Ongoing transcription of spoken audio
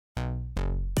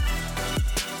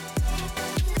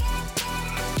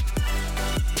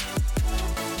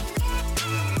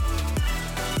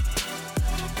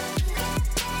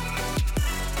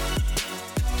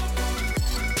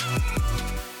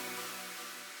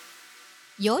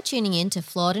You're tuning in to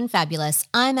Flawed and Fabulous.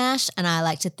 I'm Ash, and I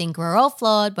like to think we're all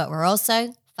flawed, but we're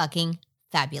also fucking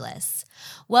fabulous.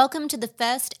 Welcome to the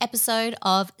first episode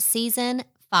of Season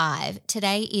 5.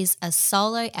 Today is a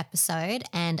solo episode,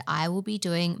 and I will be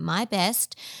doing my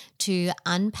best to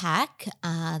unpack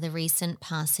the recent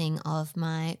passing of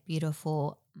my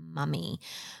beautiful mummy.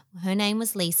 Her name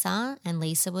was Lisa, and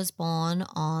Lisa was born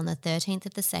on the 13th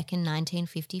of the 2nd,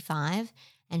 1955,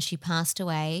 and she passed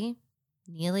away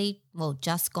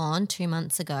just gone 2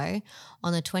 months ago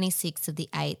on the 26th of the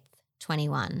 8th,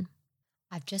 21.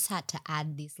 I've just had to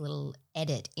add this little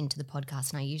edit into the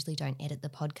podcast, and I usually don't edit the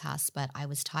podcast, but I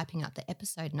was typing up the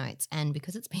episode notes, and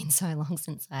because it's been so long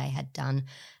since I had done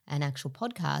an actual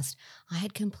podcast, I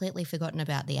had completely forgotten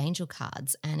about the angel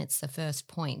cards, and it's the first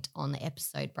point on the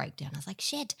episode breakdown. I was like,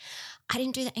 shit, I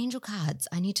didn't do the angel cards.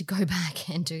 I need to go back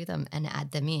and do them and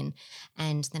add them in.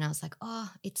 And then I was like,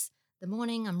 it's the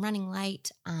morning, I'm running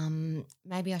late.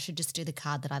 Maybe I should just do the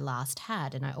card that I last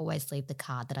had. And I always leave the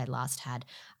card that I last had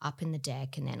up in the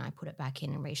deck, and then I put it back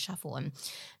in and reshuffle. And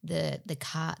the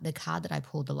card that I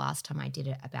pulled the last time I did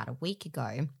it about a week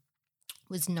ago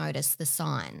was Notice the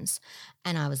Signs.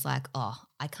 And I was like,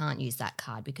 I can't use that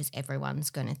card because everyone's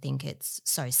going to think it's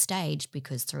so staged,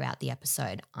 because throughout the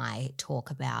episode I talk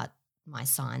about my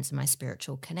signs and my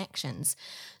spiritual connections.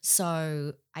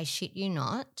 So I shit you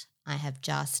not, I have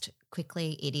just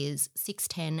quickly, it is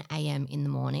 6:10 a.m. in the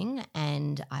morning,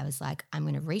 and I was like, I'm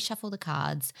going to reshuffle the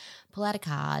cards, pull out a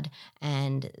card,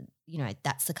 and,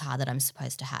 that's the card that I'm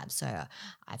supposed to have. So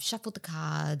I've shuffled the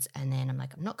cards, and then I'm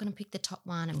like, I'm not going to pick the top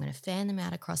one. I'm going to fan them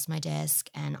out across my desk,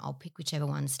 and I'll pick whichever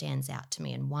one stands out to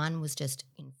me. And one was just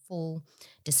in full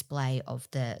display of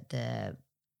the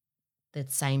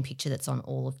same picture that's on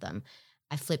all of them.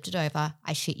 I flipped it over.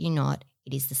 I shit you not.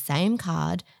 It is the same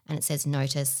card, and it says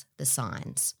Notice the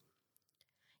Signs.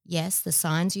 Yes, the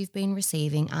signs you've been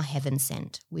receiving are heaven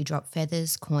sent. We drop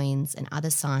feathers, coins, and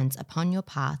other signs upon your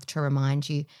path to remind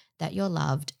you that you're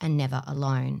loved and never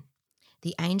alone.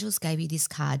 The angels gave you this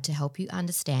card to help you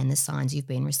understand the signs you've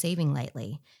been receiving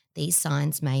lately. These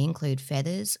signs may include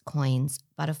feathers, coins,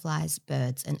 butterflies,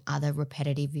 birds, and other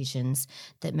repetitive visions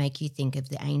that make you think of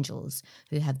the angels,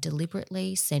 who have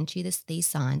deliberately sent you these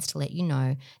signs to let you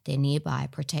know they're nearby,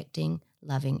 protecting,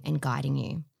 loving, and guiding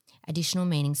you. Additional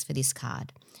meanings for this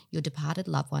card. Your departed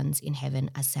loved ones in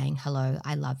heaven are saying, hello,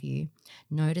 I love you.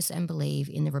 Notice and believe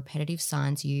in the repetitive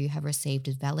signs you have received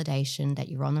as validation that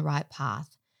you're on the right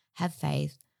path. Have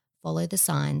faith. Follow the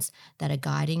signs that are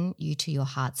guiding you to your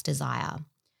heart's desire.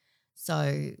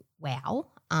 So, wow,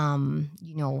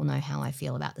 you all know how I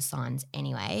feel about the signs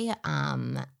anyway,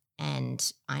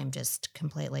 and I'm just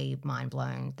completely mind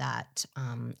blown that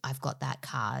I've got that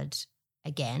card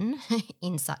again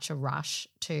in such a rush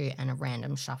and a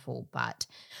random shuffle. But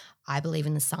I believe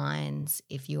in the signs.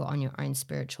 If you're on your own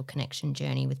spiritual connection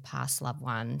journey with past loved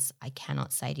ones, I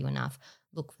cannot say to you enough,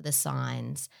 look for the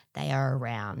signs. They are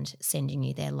around, sending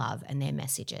you their love and their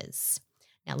messages.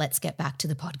 Now let's get back to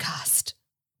the podcast.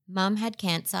 Mum had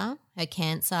cancer. Her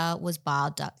cancer was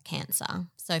bile duct cancer.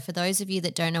 So for those of you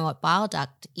that don't know what bile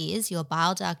duct is, your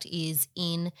bile duct is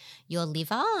in your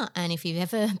liver. And if you've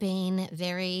ever been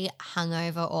very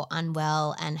hungover or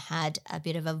unwell and had a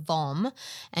bit of a vom,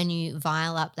 and you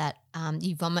vomit up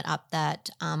that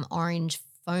orange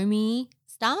foamy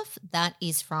stuff, that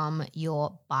is from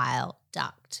your bile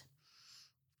duct.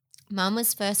 Mum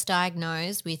was first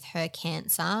diagnosed with her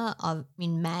cancer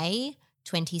in May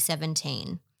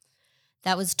 2017.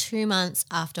 That was 2 months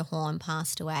after Horn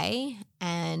passed away,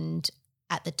 and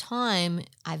at the time,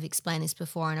 I've explained this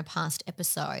before in a past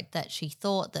episode, that she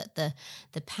thought that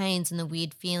the pains and the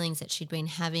weird feelings that she'd been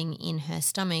having in her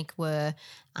stomach were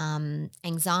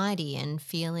anxiety and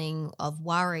feeling of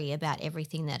worry about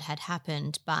everything that had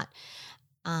happened. But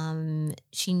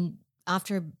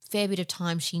after a fair bit of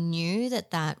time, she knew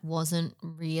that wasn't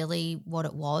really what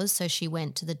it was. So she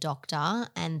went to the doctor,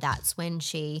 and that's when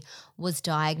she was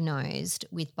diagnosed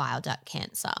with bile duct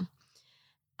cancer.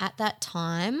 At that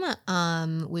time,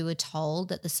 we were told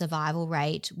that the survival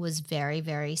rate was very,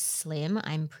 very slim.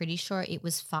 I'm pretty sure it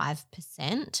was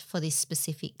 5% for this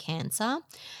specific cancer.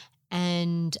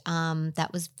 And that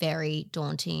was very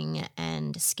daunting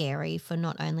and scary for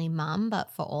not only Mum,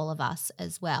 but for all of us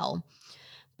as well.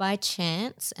 By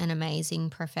chance, an amazing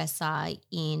professor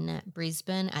in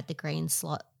Brisbane at the Green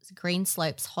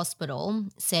Slopes Hospital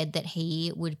said that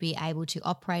he would be able to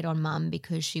operate on Mum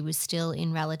because she was still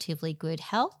in relatively good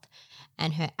health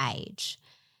and her age.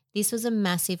 This was a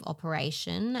massive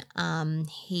operation.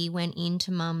 He went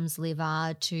into mum's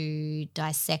liver to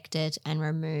dissect it and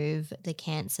remove the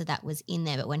cancer that was in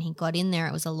there. But when he got in there,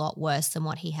 it was a lot worse than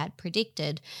what he had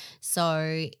predicted.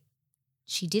 So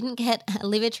she didn't get a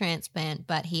liver transplant,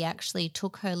 but he actually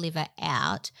took her liver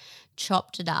out,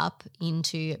 chopped it up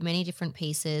into many different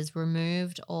pieces,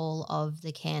 removed all of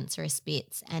the cancerous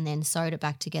bits, and then sewed it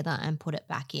back together and put it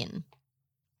back in.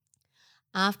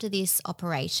 After this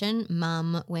operation,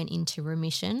 mum went into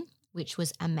remission, which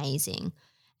was amazing.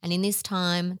 And in this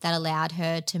time, that allowed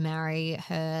her to marry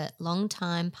her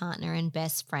longtime partner and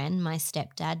best friend, my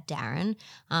stepdad, Darren,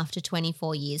 after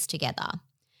 24 years together.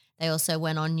 They also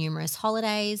went on numerous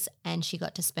holidays and she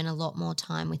got to spend a lot more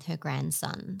time with her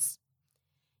grandsons.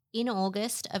 In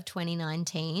August of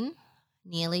 2019,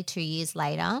 nearly 2 years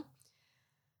later,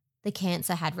 the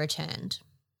cancer had returned.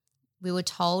 We were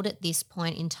told at this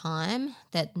point in time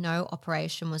that no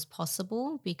operation was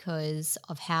possible because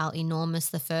of how enormous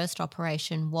the first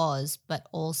operation was, but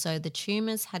also the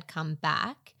tumours had come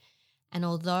back. And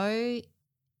although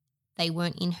they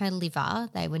weren't in her liver,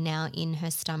 they were now in her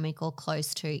stomach or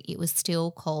close to, it was still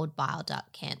called bile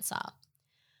duct cancer.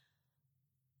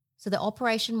 So the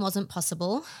operation wasn't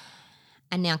possible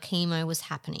and now chemo was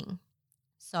happening.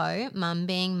 So mum,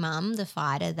 being mum, the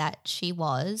fighter that she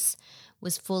was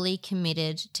fully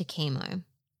committed to chemo.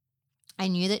 I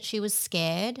knew that she was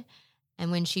scared,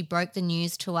 and when she broke the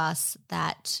news to us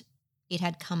that it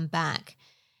had come back,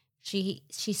 she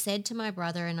said to my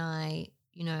brother and I,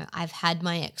 you know, I've had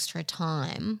my extra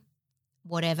time.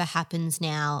 Whatever happens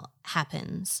now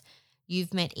happens.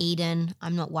 You've met Eden.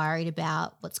 I'm not worried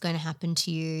about what's going to happen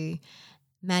to you.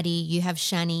 Maddie, you have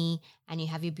Shani and you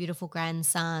have your beautiful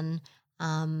grandson.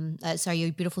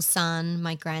 Your beautiful son,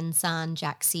 my grandson,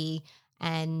 Jaxie.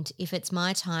 And if it's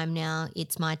my time now,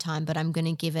 it's my time, but I'm going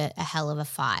to give it a hell of a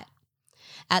fight.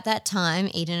 At that time,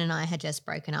 Eden and I had just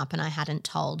broken up and I hadn't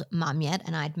told mum yet,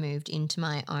 and I'd moved into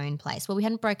my own place. Well, we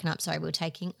hadn't broken up, sorry. We were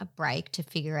taking a break to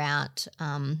figure out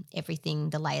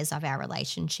everything, the layers of our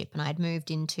relationship, and I'd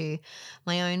moved into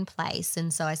my own place.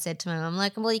 And so I said to my mum,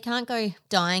 like, well, you can't go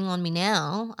dying on me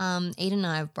now. Eden and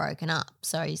I have broken up,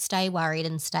 so stay worried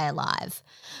and stay alive.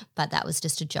 But that was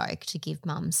just a joke to give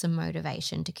mum some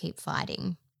motivation to keep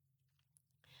fighting.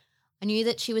 I knew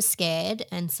that she was scared,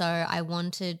 and so I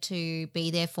wanted to be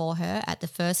there for her. At the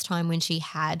first time when she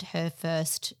had her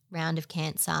first round of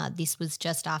cancer, this was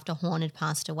just after Horn had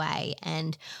passed away,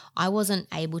 and I wasn't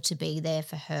able to be there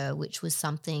for her, which was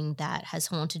something that has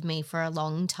haunted me for a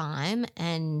long time,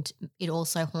 and it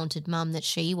also haunted mum that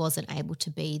she wasn't able to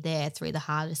be there through the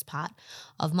hardest part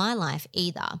of my life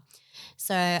either.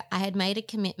 So I had made a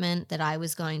commitment that I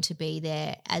was going to be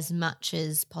there as much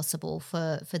as possible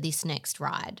for this next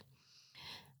ride.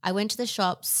 I went to the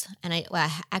shops and I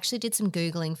actually did some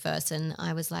Googling first, and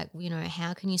I was like, you know,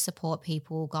 how can you support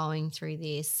people going through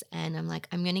this? And I'm like,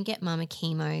 I'm going to get mum a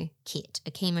chemo kit, a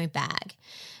chemo bag.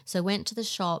 So I went to the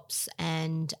shops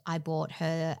and I bought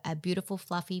her a beautiful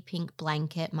fluffy pink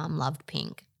blanket. Mum loved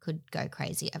pink, could go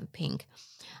crazy over pink.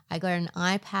 I got an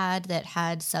iPad that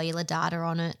had cellular data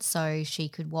on it so she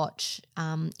could watch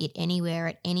it anywhere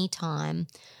at any time.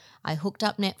 I hooked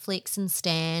up Netflix and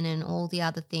Stan and all the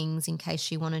other things in case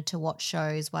she wanted to watch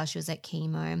shows while she was at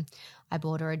chemo. I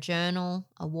bought her a journal,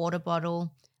 a water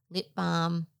bottle, lip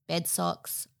balm, bed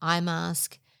socks, eye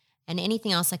mask, and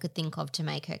anything else I could think of to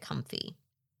make her comfy.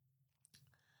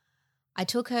 I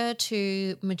took her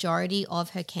to majority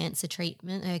of her cancer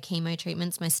treatment, her chemo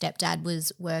treatments. My stepdad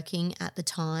was working at the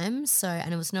time,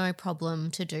 and it was no problem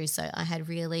to do so. I had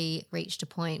really reached a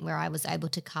point where I was able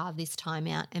to carve this time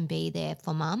out and be there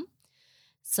for mum.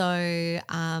 So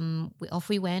off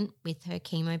we went with her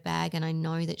chemo bag, and I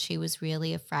know that she was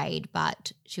really afraid,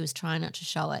 but she was trying not to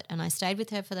show it. And I stayed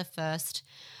with her for the first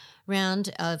round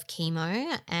of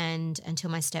chemo and until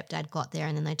my stepdad got there,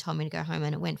 and then they told me to go home,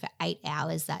 and it went for 8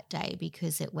 hours that day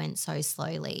because it went so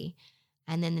slowly.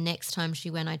 And then the next time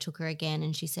she went, I took her again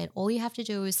and she said, all you have to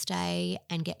do is stay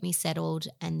and get me settled,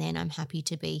 and then I'm happy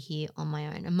to be here on my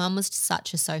own. And mum was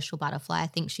such a social butterfly. I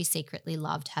think she secretly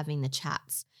loved having the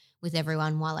chats with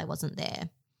everyone while I wasn't there.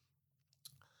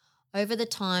 Over the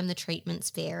time, the treatments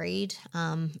varied.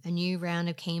 A new round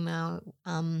of chemo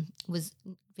was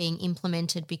being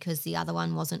implemented because the other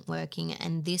one wasn't working,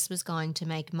 and this was going to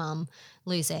make mum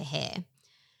lose her hair.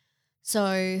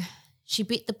 So she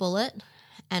bit the bullet,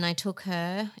 and I took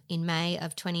her in May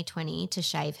of 2020 to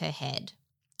shave her head.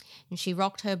 And she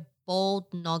rocked her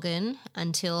bald noggin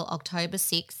until October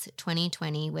 6th,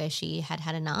 2020, where she had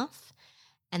had enough,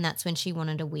 and that's when she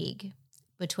wanted a wig.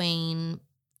 Between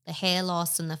the hair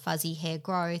loss and the fuzzy hair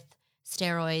growth,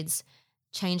 steroids,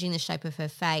 changing the shape of her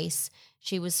face,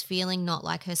 she was feeling not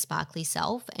like her sparkly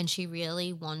self, and she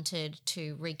really wanted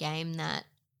to regain that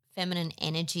feminine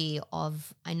energy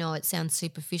of, I know it sounds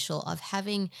superficial, of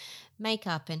having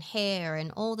makeup and hair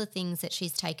and all the things that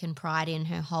she's taken pride in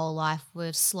her whole life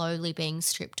were slowly being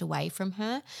stripped away from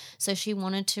her. So she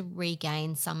wanted to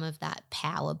regain some of that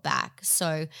power back.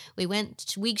 So we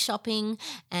went wig shopping,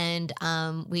 and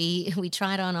we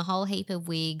tried on a whole heap of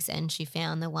wigs, and she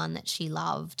found the one that she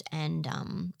loved, and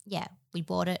we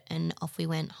bought it and off we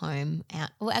went home out.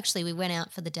 Well, actually, we went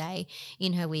out for the day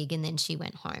in her wig, and then she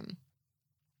went home.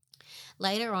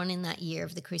 Later on in that year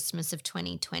of the Christmas of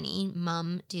 2020,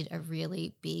 Mum did a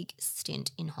really big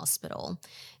stint in hospital.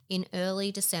 In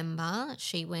early December,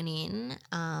 she went in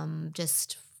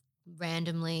just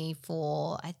randomly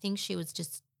for, I think she was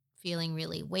just feeling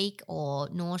really weak or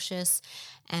nauseous,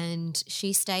 and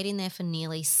she stayed in there for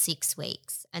nearly 6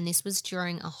 weeks. And this was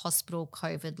during a hospital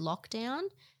COVID lockdown.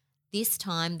 This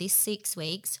time, this 6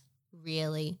 weeks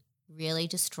really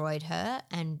destroyed her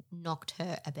and knocked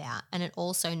her about, and it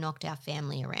also knocked our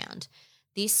family around.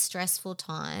 This stressful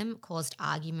time caused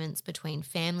arguments between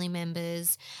family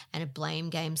members, and a blame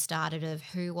game started of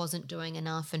who wasn't doing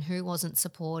enough and who wasn't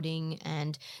supporting,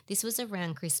 and this was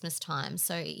around Christmas time.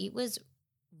 So it was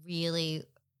really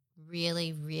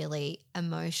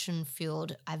emotion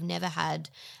filled. I've never had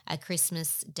a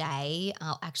Christmas day.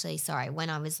 When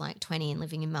I was like 20 and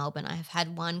living in Melbourne, I have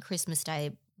had one Christmas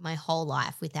day my whole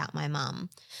life without my mum.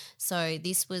 So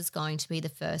this was going to be the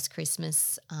first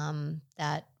Christmas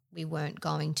that we weren't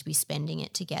going to be spending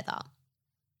it together.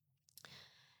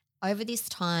 Over this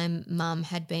time, Mum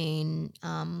had been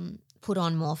put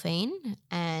on morphine,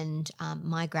 and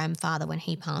my grandfather, when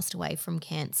he passed away from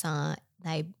cancer,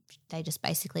 they just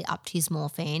basically upped his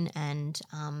morphine, and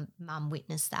Mum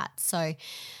witnessed that. So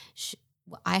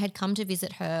I had come to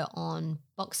visit her on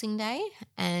Boxing Day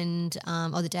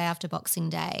or the day after Boxing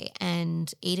Day,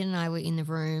 and Eden and I were in the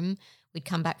room. We'd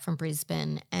come back from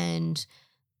Brisbane, and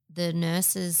the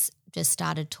nurses just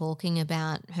started talking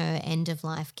about her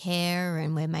end-of-life care,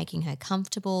 and we're making her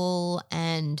comfortable,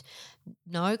 and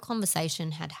no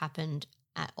conversation had happened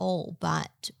at all.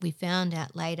 But we found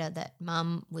out later that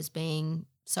Mum was being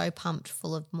so pumped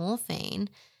full of morphine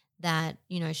that,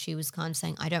 she was kind of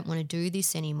saying, I don't want to do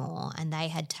this anymore. And they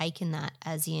had taken that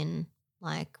as in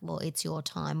like, well, it's your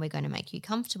time. We're going to make you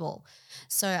comfortable.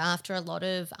 So after a lot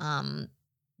of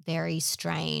very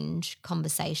strange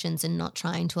conversations and not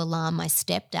trying to alarm my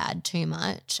stepdad too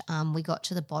much, we got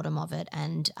to the bottom of it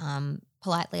and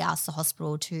politely asked the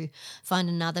hospital to find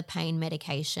another pain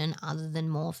medication other than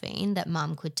morphine that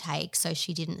Mum could take, so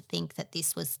she didn't think that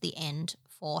this was the end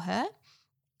for her.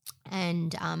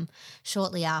 And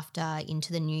shortly after,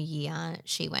 into the new year,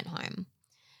 she went home.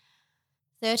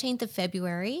 13th of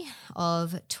February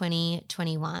of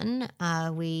 2021,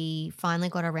 we finally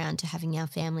got around to having our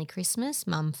family Christmas.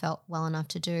 Mum felt well enough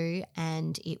to do,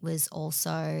 and it was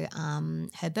also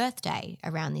her birthday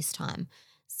around this time.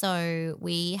 So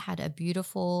we had a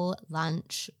beautiful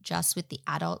lunch just with the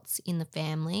adults in the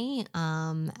family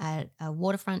at a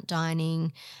waterfront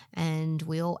dining, and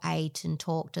we all ate and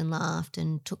talked and laughed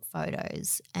and took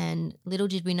photos. And little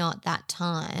did we know at that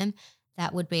time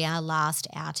that would be our last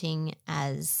outing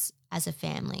as a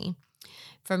family.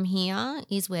 From here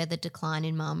is where the decline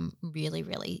in Mum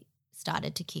really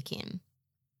started to kick in.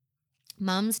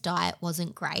 Mum's diet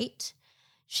wasn't great.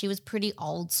 She was pretty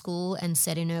old school and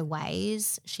set in her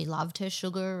ways. She loved her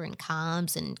sugar and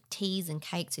carbs and teas and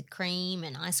cakes with cream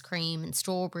and ice cream and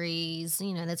strawberries.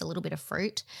 There's a little bit of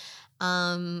fruit,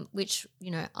 which,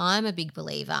 I'm a big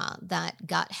believer that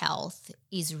gut health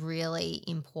is really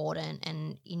important,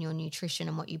 and in your nutrition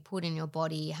and what you put in your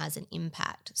body has an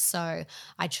impact. So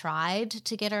I tried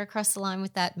to get her across the line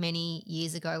with that many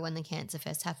years ago when the cancer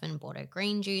first happened, bought her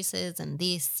green juices and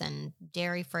this and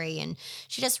dairy-free, and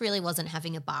she just really wasn't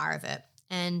having a bar of it.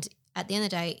 And at the end of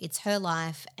the day, it's her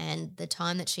life, and the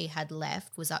time that she had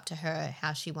left was up to her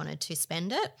how she wanted to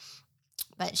spend it.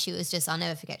 But she was just, I'll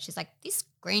never forget, she's like, this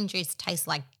green juice tastes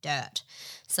like dirt.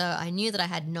 So I knew that I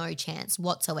had no chance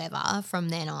whatsoever from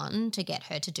then on to get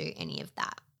her to do any of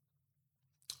that.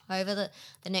 Over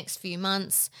the next few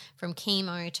months, from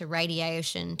chemo to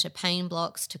radiation to pain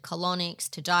blocks to colonics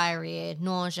to diarrhea,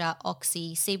 nausea,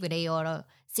 oxy, CBD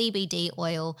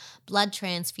oil, blood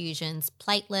transfusions,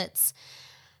 platelets,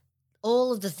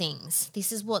 all of the things.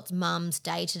 This is what's Mum's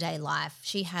day-to-day life.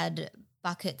 She had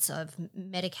buckets of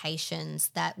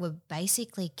medications that were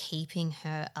basically keeping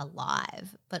her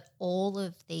alive, but all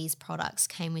of these products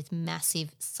came with massive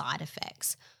side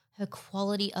effects. Her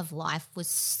quality of life was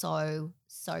so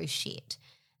shit.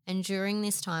 And during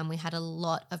this time, we had a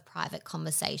lot of private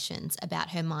conversations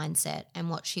about her mindset and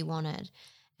what she wanted.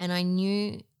 And I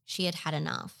knew she had had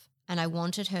enough. And I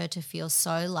wanted her to feel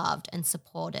so loved and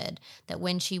supported that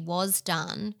when she was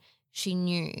done, she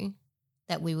knew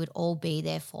that we would all be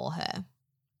there for her.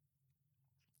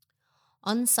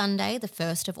 On Sunday, the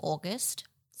 1st of August,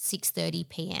 6:30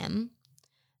 p.m,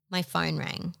 my phone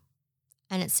rang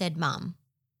and it said Mum.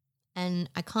 And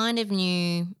I kind of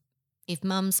knew if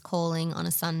Mum's calling on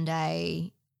a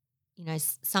Sunday,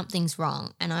 something's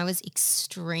wrong. And I was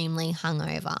extremely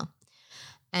hungover.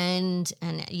 And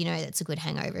it's a good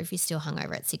hangover if you're still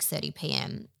hungover at 6:30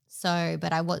 p.m. So,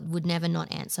 but I would never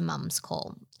not answer Mum's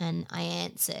call. And I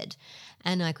answered,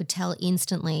 and I could tell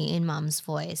instantly in Mum's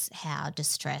voice how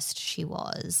distressed she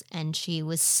was. And she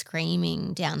was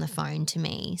screaming down the phone to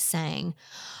me saying,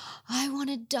 I want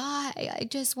to die. I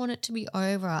just want it to be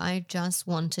over. I just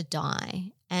want to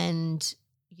die. And,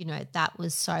 that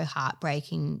was so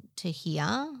heartbreaking to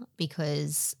hear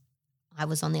because I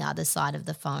was on the other side of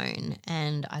the phone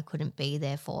and I couldn't be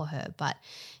there for her. But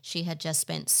she had just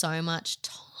spent so much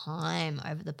time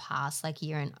over the past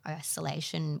year in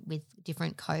isolation with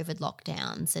different COVID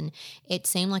lockdowns. And it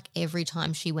seemed like every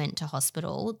time she went to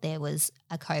hospital, there was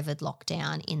a COVID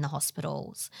lockdown in the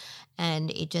hospitals.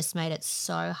 And it just made it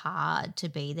so hard to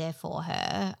be there for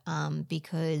her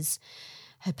because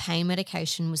her pain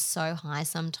medication was so high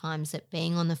sometimes that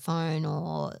being on the phone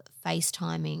or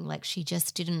FaceTiming, she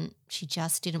just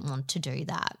didn't want to do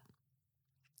that.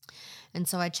 And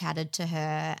so I chatted to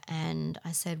her and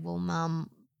I said, well, Mum,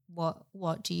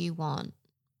 what do you want?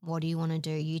 What do you want to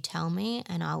do? You tell me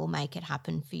and I will make it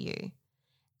happen for you.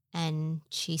 And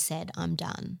she said, I'm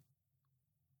done.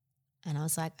 And I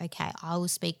was like, okay, I will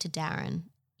speak to Darren.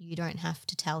 You don't have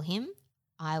to tell him.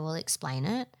 I will explain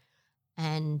it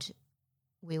and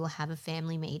we will have a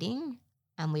family meeting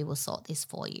and we will sort this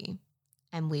for you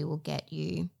and we will get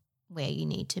you where you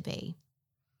need to be.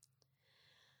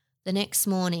 The next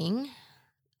morning,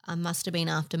 I must have been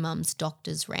after Mum's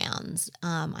doctor's rounds.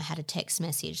 I had a text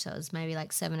message, so it was maybe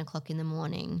 7 o'clock in the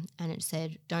morning, and it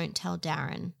said, don't tell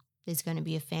Darren. There's going to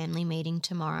be a family meeting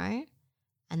tomorrow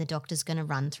and the doctor's going to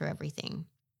run through everything.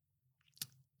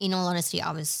 In all honesty,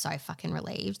 I was so fucking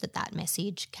relieved that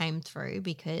message came through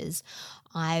because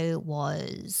I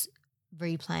was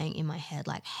replaying in my head,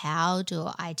 how do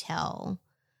I tell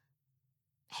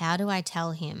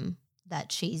him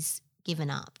that she's given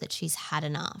up, that she's had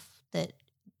enough, that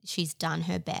she's done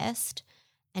her best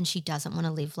and she doesn't want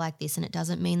to live like this. And it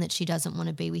doesn't mean that she doesn't want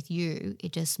to be with you.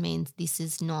 It just means this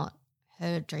is not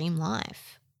her dream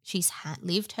life. She's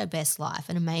lived her best life,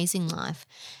 an amazing life,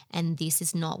 and this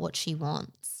is not what she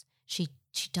wants. She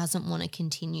doesn't want to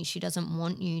continue. She doesn't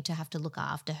want you to have to look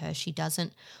after her. She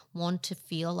doesn't want to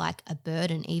feel like a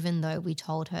burden, even though we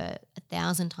told her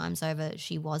 1,000 times over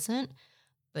she wasn't.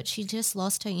 But she just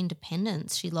lost her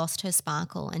independence. She lost her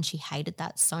sparkle and she hated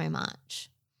that so much.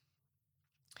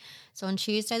 So on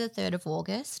Tuesday, the 3rd of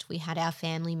August, we had our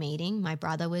family meeting. My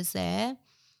brother was there,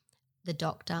 the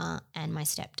doctor and my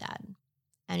stepdad.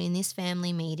 And in this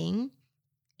family meeting,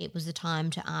 it was the time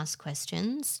to ask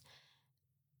questions,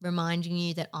 reminding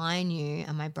you that I knew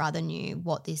and my brother knew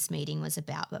what this meeting was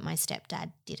about, but my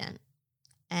stepdad didn't.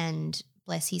 And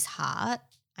bless his heart,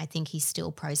 I think he's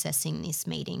still processing this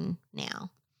meeting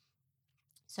now.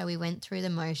 So we went through the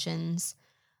motions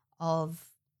of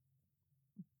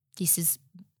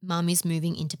Mum is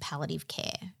moving into palliative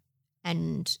care.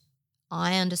 And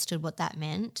I understood what that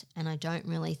meant, and I don't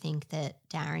really think that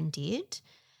Darren did.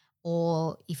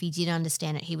 Or if he did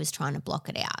understand it, he was trying to block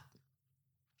it out.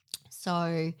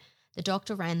 So the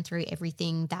doctor ran through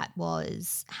everything that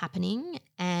was happening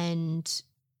and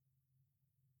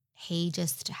he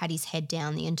just had his head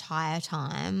down the entire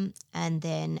time. And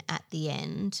then at the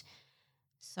end,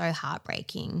 so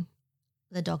heartbreaking,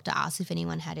 the doctor asked if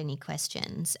anyone had any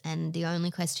questions. And the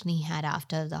only question he had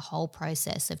after the whole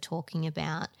process of talking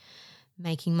about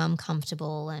making Mum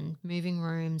comfortable and moving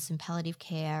rooms and palliative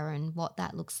care and what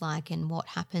that looks like and what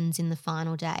happens in the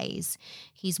final days,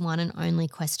 his one and only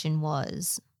question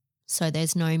was, so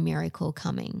there's no miracle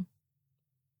coming?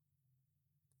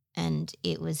 And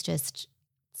it was just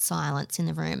silence in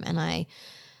the room. And I,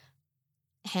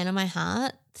 hand on my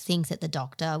heart, think that the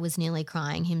doctor was nearly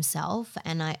crying himself.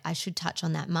 And I should touch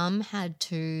on that. Mum had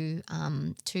two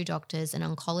doctors, an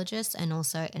oncologist and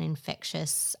also an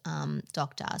infectious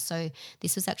doctor. So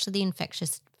this was actually the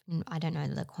infectious, I don't know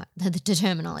the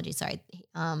terminology, sorry,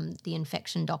 the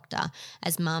infection doctor,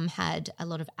 as Mum had a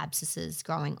lot of abscesses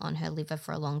growing on her liver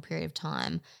for a long period of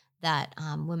time that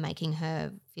were making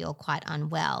her feel quite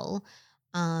unwell.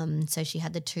 So she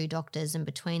had the two doctors, and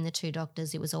between the two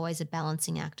doctors, it was always a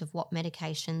balancing act of what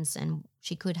medications and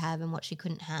she could have and what she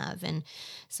couldn't have. And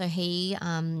so he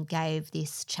gave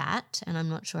this chat, and I'm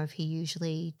not sure if he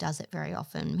usually does it very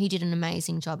often. He did an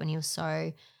amazing job, and he was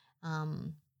so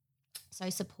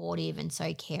supportive and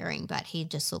so caring, but he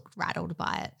just looked rattled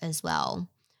by it as well.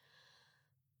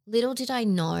 Little did I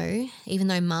know, even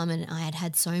though Mum and I had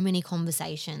had so many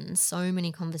conversations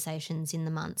in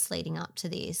the months leading up to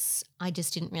this, I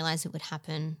just didn't realize it would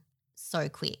happen so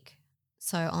quick.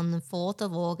 So on the 4th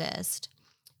of August,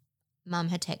 Mum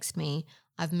had texted me,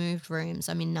 I've moved rooms,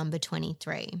 I'm in number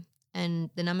 23. And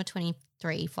the number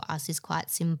 23 for us is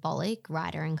quite symbolic.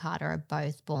 Ryder and Carter are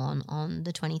both born on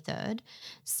the 23rd.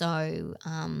 So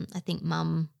I think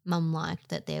Mum liked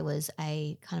that there was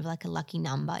a kind of like a lucky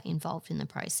number involved in the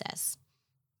process.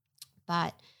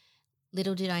 But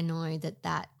little did I know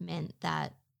that meant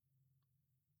that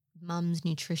Mum's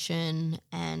nutrition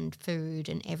and food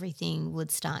and everything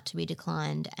would start to be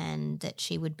declined, and that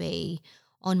she would be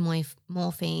on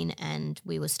morphine, and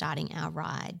we were starting our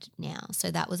ride now.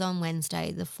 So that was on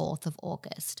Wednesday, the 4th of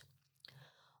August.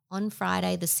 On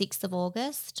Friday, the 6th of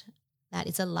August, that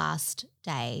is the last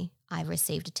day I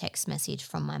received a text message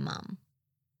from my mum.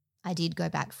 I did go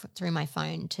back through my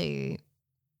phone to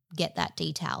get that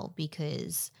detail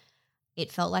because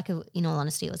it felt like, in all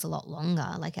honesty, it was a lot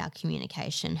longer. Like our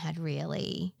communication had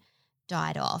really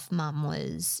died off. Mum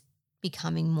was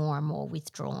becoming more and more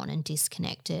withdrawn and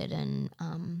disconnected, and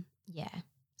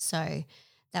so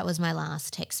that was my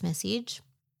last text message.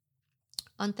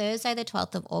 On Thursday, the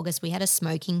 12th of August, we had a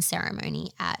smoking ceremony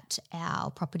at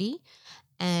our property,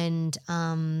 and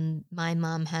my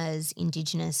mum has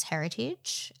Indigenous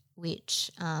heritage,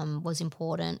 which was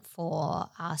important for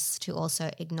us to also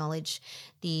acknowledge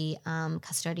the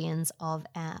custodians of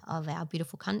our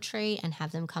beautiful country and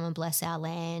have them come and bless our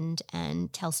land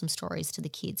and tell some stories to the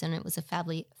kids. And it was a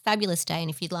fabulous day. And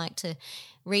if you'd like to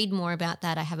read more about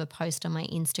that, I have a post on my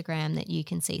Instagram that you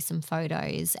can see some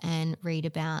photos and read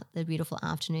about the beautiful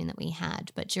afternoon that we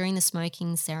had. But during the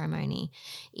smoking ceremony,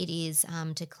 it is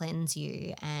to cleanse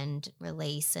you and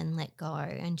release and let go.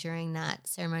 And during that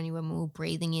ceremony, when we were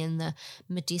breathing in the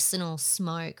medicinal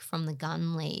smoke from the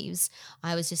gun leaves,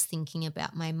 I was just thinking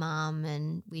about my mum,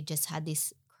 and we just had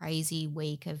this crazy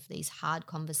week of these hard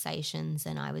conversations,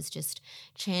 and I was just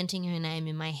chanting her name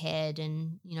in my head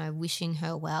and, wishing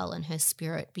her well and her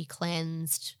spirit be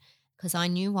cleansed, because I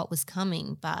knew what was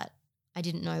coming, but I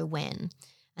didn't know when.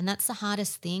 And that's the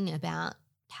hardest thing about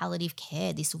palliative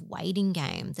care, this waiting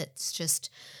game it's just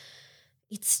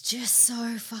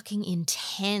so fucking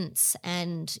intense.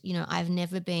 And, I've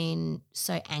never been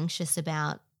so anxious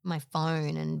about my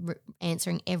phone and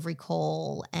answering every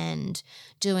call and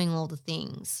doing all the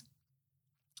things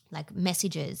like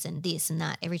messages and this and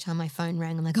that. Every time my phone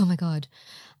rang, I'm like, oh my God.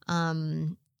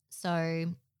 So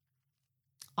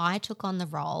I took on the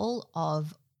role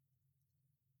of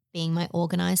being my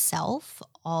organized self,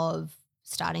 of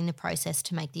starting the process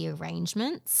to make the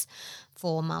arrangements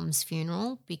for Mum's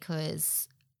funeral, because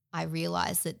I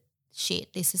realized that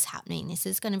this is happening. This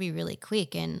is going to be really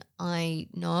quick. And I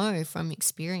know from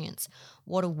experience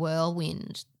what a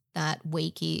whirlwind that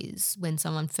week is when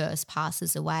someone first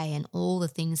passes away, and all the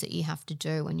things that you have to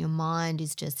do, and your mind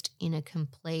is just in a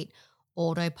complete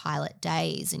autopilot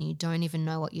daze and you don't even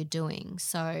know what you're doing.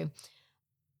 So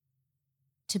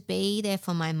to be there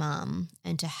for my mum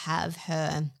and to have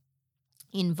her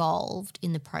involved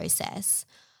in the process,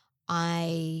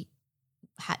 I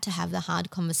had to have the hard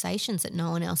conversations that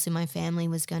no one else in my family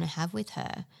was going to have with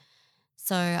her.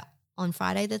 So on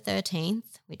Friday the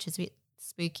 13th, which is a bit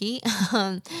spooky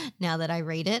now that I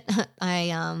read it,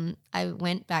 I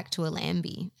went back to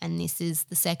Allambie, and this is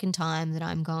the second time that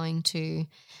I'm going to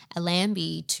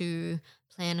Allambie to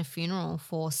plan a funeral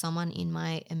for someone in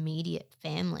my immediate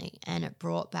family, and it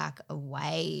brought back a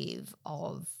wave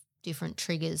of different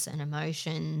triggers and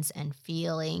emotions and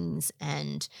feelings,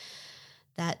 and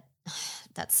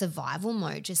that survival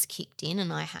mode just kicked in,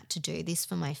 and I had to do this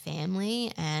for my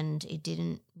family, and it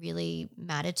didn't really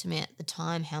matter to me at the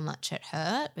time how much it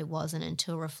hurt. It wasn't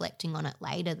until reflecting on it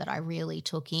later that I really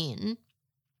took in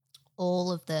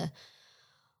all of the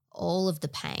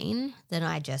pain that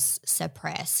I just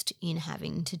suppressed in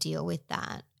having to deal with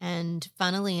that. And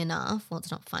funnily enough, well,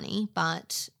 it's not funny,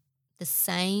 but the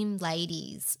same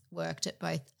ladies worked at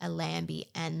both Allambie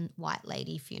and White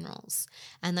Lady funerals,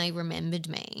 and they remembered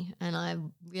me. And I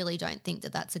really don't think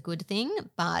that that's a good thing,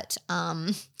 but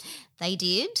they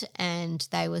did, and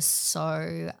they were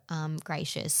so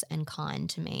gracious and kind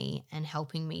to me and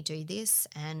helping me do this.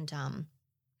 And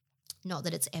not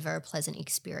that it's ever a pleasant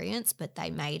experience, but they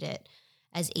made it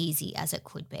as easy as it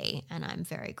could be, and I'm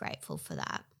very grateful for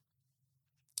that.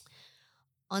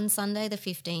 On Sunday, the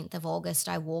 15th of August,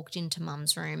 I walked into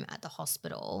Mum's room at the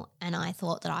hospital and I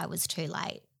thought that I was too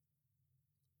late.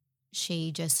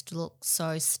 She just looked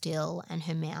so still and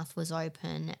her mouth was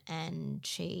open and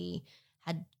she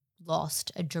had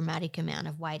lost a dramatic amount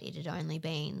of weight. It had only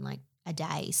been like a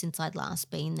day since I'd last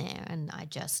been there, and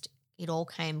it all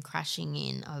came crashing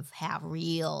in of how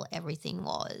real everything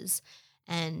was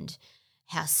and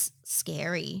how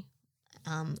scary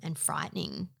and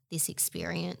frightening this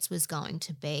experience was going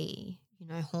to be. You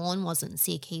know, Horn wasn't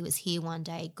sick. He was here one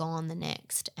day, gone the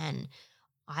next. And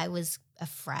I was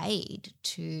afraid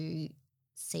to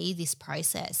see this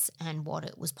process and what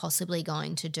it was possibly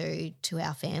going to do to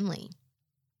our family.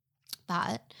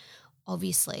 But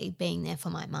obviously being there for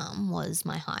my mum was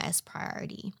my highest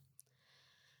priority.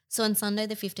 So on Sunday,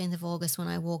 the 15th of August, when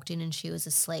I walked in and she was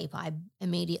asleep, I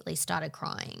immediately started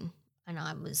crying. And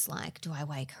I was like, do I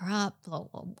wake her up?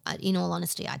 Well, in all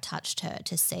honesty, I touched her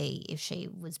to see if she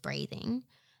was breathing.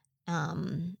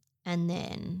 And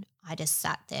then I just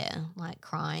sat there like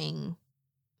crying,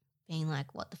 being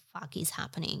like, what the fuck is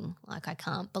happening? Like, I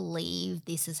can't believe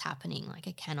this is happening. Like,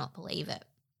 I cannot believe it.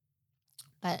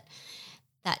 But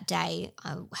that day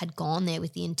I had gone there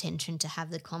with the intention to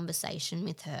have the conversation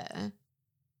with her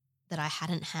that I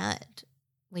hadn't had.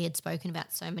 We had spoken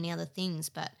about so many other things,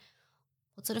 but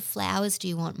what sort of flowers do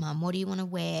you want, Mum? What do you want to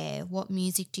wear? What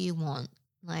music do you want?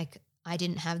 Like, I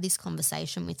didn't have this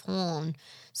conversation with Horn.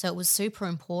 So it was super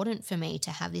important for me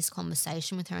to have this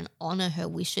conversation with her and honour her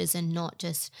wishes and not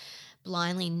just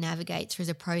blindly navigate through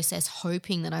the process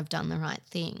hoping that I've done the right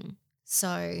thing.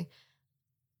 So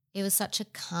it was such a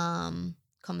calm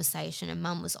conversation, and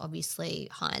Mum was obviously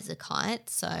high as a kite,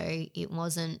 so it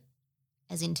wasn't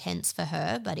as intense for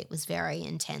her, but it was very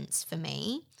intense for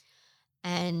me.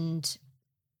 And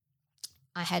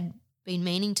I had been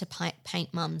meaning to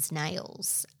paint Mum's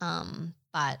nails,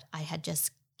 but I had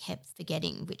just kept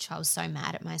forgetting, which I was so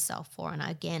mad at myself for. And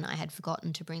again, I had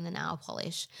forgotten to bring the nail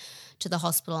polish to the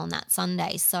hospital on that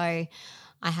Sunday. So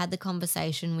I had the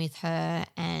conversation with her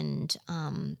and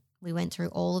we went through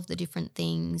all of the different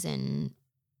things and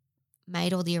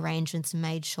made all the arrangements and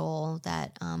made sure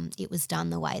that it was done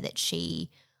the way that she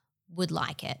would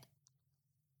like it.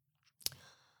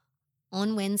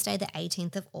 On Wednesday, the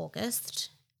 18th of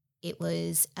August, it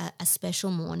was a special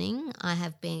morning. I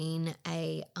have been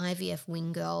a IVF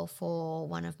wing girl for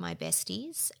one of my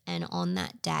besties, and on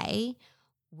that day,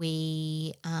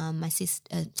 her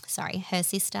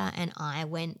sister and I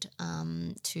went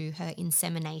to her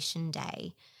insemination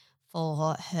day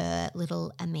for her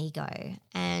little amigo.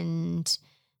 And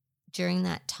during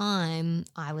that time,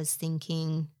 I was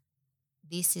thinking,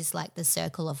 this is like the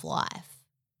circle of life.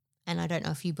 And I don't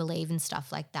know if you believe in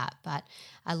stuff like that, but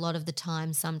a lot of the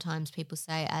time, sometimes people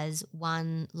say as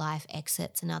one life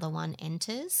exits, another one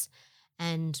enters.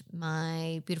 And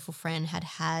my beautiful friend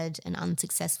had an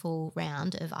unsuccessful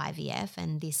round of IVF,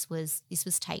 and this was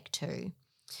take 2.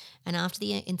 And after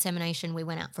the insemination, we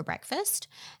went out for breakfast.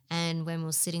 And when we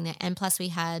were sitting there, and plus we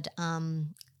had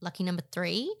lucky number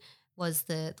 3 was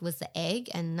the egg,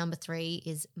 and number 3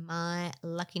 is my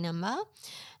lucky number.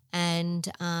 And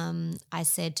I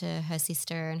said to her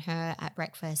sister and her at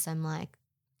breakfast, I'm like,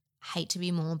 I hate to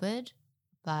be morbid,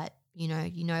 but you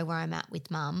know where I'm at with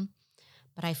Mum,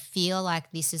 but I feel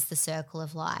like this is the circle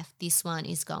of life. This one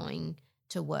is going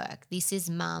to work. This is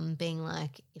Mum being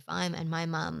like, and my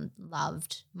mum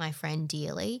loved my friend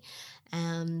dearly.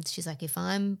 She's like, if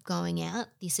I'm going out,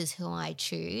 this is who I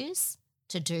choose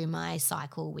to do my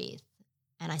cycle with.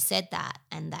 And I said that,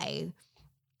 and they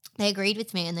agreed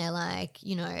with me, and they're like,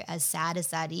 as sad as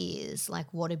that is,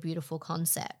 like, what a beautiful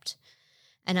concept.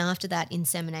 And after that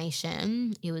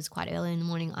insemination, it was quite early in the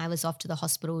morning, I was off to the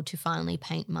hospital to finally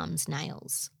paint Mum's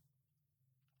nails.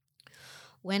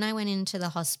 When I went into the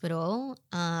hospital,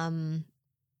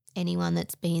 anyone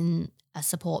that's been a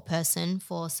support person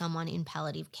for someone in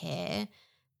palliative care,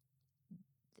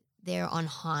 they're on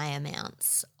high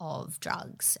amounts of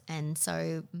drugs. And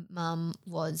so Mum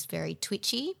was very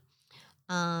twitchy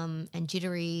and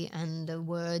jittery, and the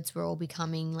words were all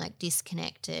becoming like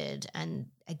disconnected, and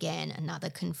again, another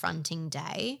confronting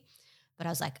day. But I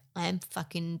was like, I'm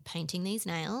fucking painting these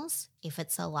nails if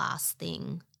it's the last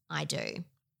thing I do.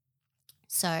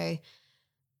 So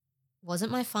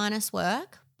wasn't my finest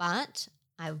work, but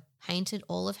I painted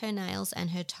all of her nails and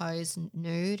her toes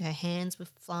nude. Her hands were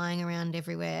flying around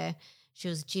everywhere. She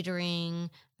was jittering.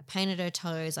 I painted her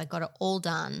toes. I got it all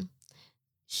done.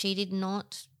 She did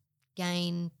not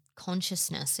gain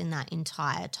consciousness in that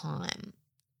entire time.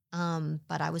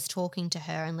 But I was talking to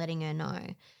her and letting her know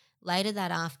later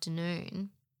that afternoon,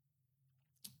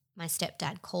 my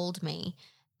stepdad called me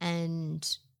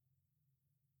and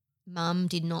Mum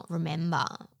did not remember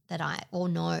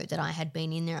know that I had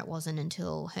been in there. It wasn't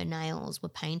until her nails were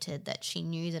painted that she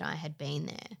knew that I had been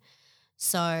there.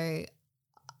 So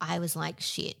I was like,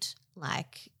 shit,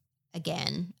 like,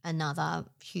 again, another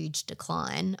huge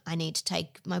decline. I need to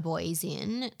take my boys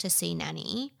in to see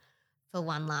Nanny for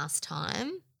one last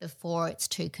time before it's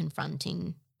too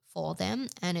confronting for them.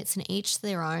 And it's an each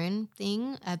their own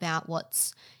thing about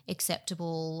what's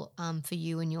acceptable for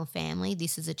you and your family.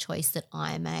 This is a choice that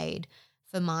I made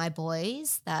for my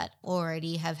boys that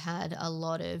already have had a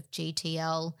lot of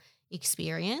GTL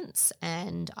experience,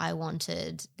 and I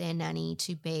wanted their nanny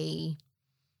to be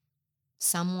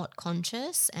somewhat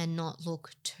conscious and not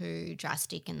look too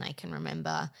drastic, and they can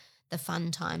remember the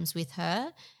fun times with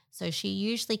her. So she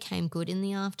usually came good in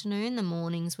the afternoon. The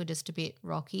mornings were just a bit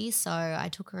rocky, so I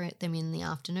took them in the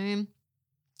afternoon.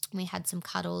 We had some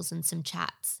cuddles and some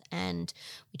chats, and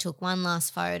we took one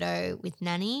last photo with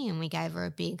Nanny and we gave her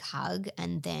a big hug,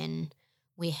 and then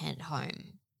we head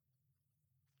home.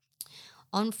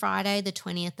 On Friday, the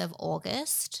 20th of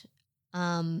August,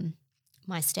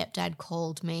 my stepdad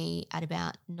called me at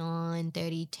about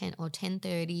 9:30, 10 or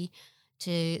 10:30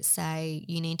 to say,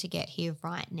 you need to get here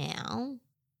right now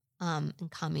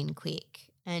and come in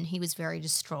quick. And he was very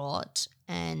distraught.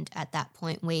 And at that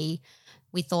point, we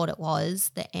thought it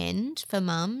was the end for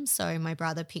Mum. So my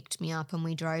brother picked me up and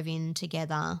we drove in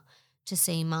together to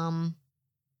see Mum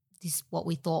this what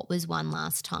we thought was one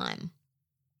last time.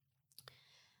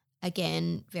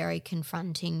 Again, very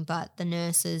confronting, but the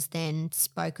nurses then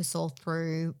spoke us all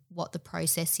through what the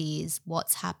process is,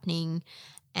 what's happening,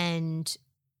 and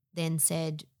then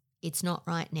said, it's not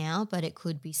right now, but it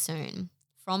could be soon.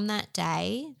 From that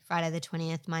day, Friday the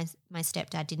 20th, my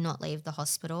stepdad did not leave the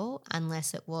hospital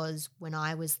unless it was when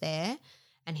I was there,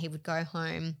 and he would go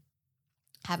home,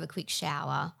 have a quick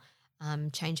shower,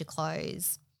 change of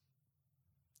clothes,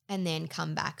 and then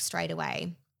come back straight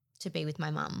away to be with my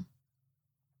mum.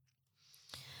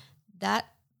 That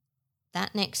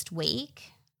next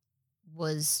week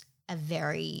was a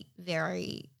very,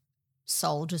 very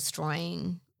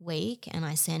soul-destroying week, and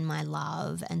I send my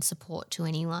love and support to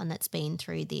anyone that's been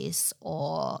through this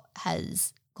or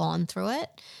has gone through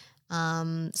it,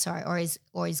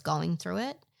 or is going through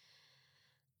it.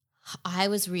 I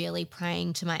was really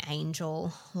praying to my angel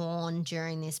horn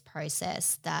during this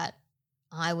process that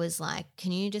I was like,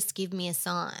 can you just give me a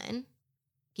sign?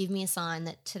 Give me a sign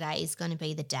that today is going to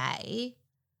be the day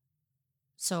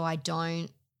so I don't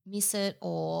miss it,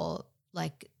 or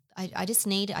like I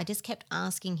just kept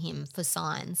asking him for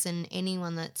signs. And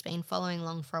anyone that's been following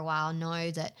along for a while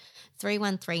know that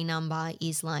 313 number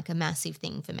is like a massive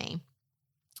thing for me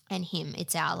and him.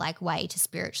 It's our like way to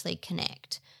spiritually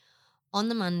connect. On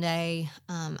the Monday,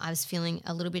 I was feeling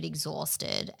a little bit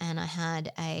exhausted and I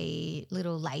had a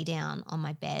little lay down on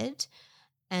my bed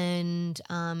and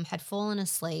had fallen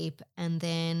asleep, and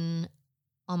then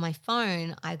on my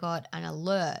phone I got an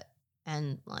alert,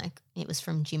 and like it was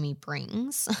from Jimmy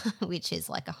Brings, which is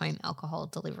like a home alcohol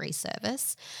delivery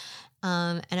service,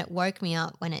 and it woke me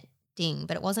up when it dinged,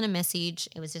 but it wasn't a message,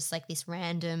 it was just like this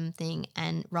random thing,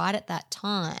 and right at that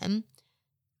time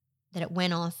that it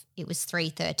went off, it was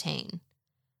 3:13,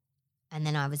 and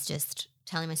then I was just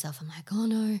telling myself, I'm like, oh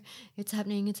no, it's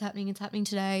happening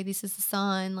today. This is the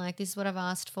sign. Like, this is what I've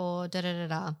asked for,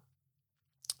 da-da-da-da.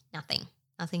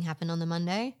 Nothing happened on the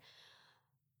Monday.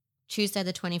 Tuesday,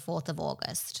 the 24th of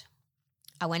August,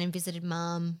 I went and visited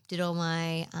Mum, did all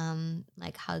my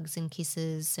like hugs and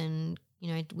kisses, and,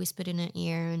 you know, whispered in her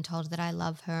ear and told her that I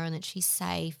love her and that she's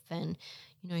safe and,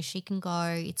 you know, she can go,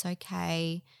 it's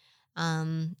okay.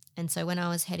 And so when I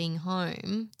was heading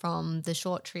home from the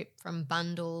short trip from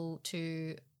Bundall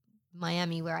to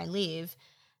Miami where I live,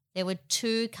 there were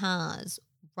two cars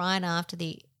right after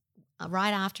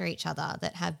each other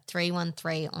that have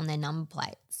 313 on their number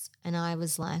plates. And I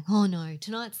was like, oh no,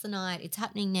 tonight's the night. It's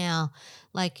happening now.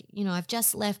 Like, you know, I've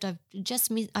just left. I've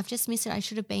just missed it. I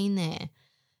should have been there.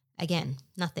 Again,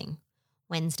 nothing.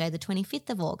 Wednesday, the 25th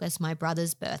of August, my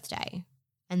brother's birthday.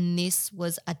 And this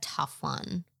was a tough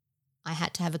one. I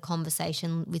had to have a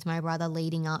conversation with my brother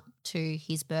leading up to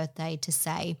his birthday to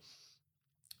say,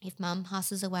 if Mum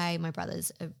passes away, my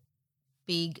brother's a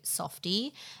big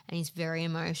softie and he's very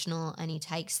emotional and he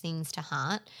takes things to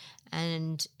heart,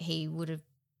 and he would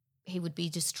be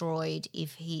destroyed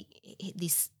if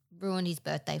this ruined his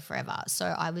birthday forever. So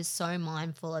I was so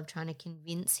mindful of trying to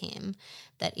convince him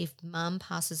that if Mum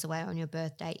passes away on your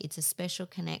birthday, it's a special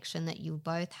connection that you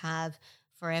both have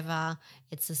forever.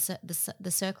 It's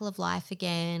the circle of life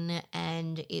again,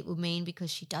 and it will mean because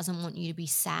she doesn't want you to be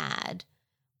sad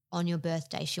on your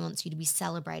birthday. She wants you to be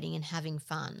celebrating and having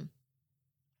fun.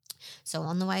 So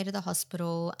on the way to the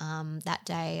hospital that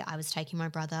day, I was taking my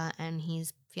brother and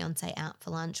his fiance out for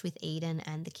lunch with Eden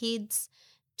and the kids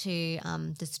to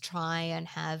just try and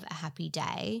have a happy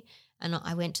day. And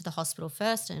I went to the hospital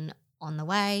first, and on the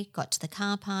way, got to the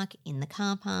car park. In the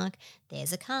car park,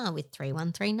 there's a car with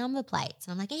 313 number plates.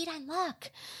 And I'm like, Eden,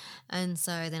 look. And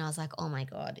so then I was like, oh my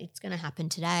God, it's going to happen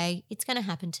today. It's going to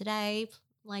happen today.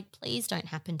 Like, please don't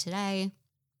happen today.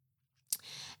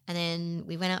 And then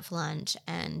we went out for lunch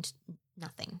and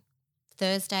nothing.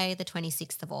 Thursday, the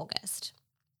 26th of August.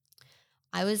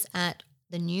 I was at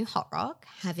the new Hot Rock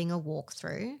having a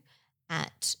walkthrough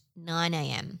at 9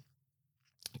 a.m.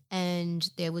 And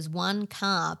there was one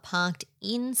car parked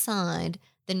inside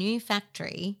the new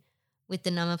factory with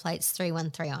the number plates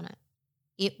 313 on it.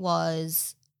 It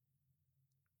was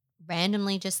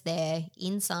randomly just there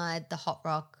inside the Hot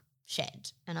Rock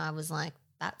shed. And I was like,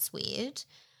 that's weird.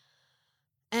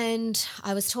 And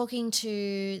I was talking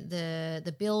to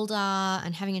the builder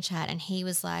and having a chat, and he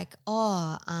was like,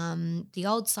 the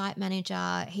old site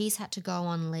manager, he's had to go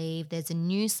on leave. There's a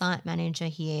new site manager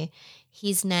here.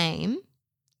 His name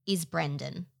is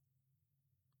Brendan.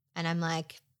 And I'm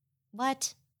like,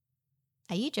 what?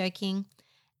 Are you joking?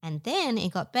 And then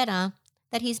it got better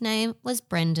that his name was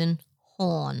Brendan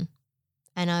Horn.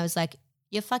 And I was like,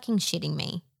 you're fucking shitting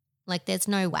me. Like, there's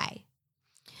no way.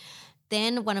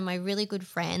 Then one of my really good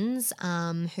friends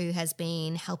who has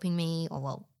been helping me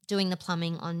doing the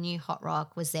plumbing on New Hot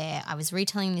Rock was there. I was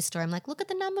retelling this story. I'm like, look at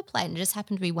the number plate. And it just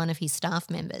happened to be one of his staff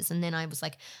members. And then I was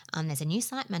like, there's a new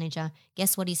site manager.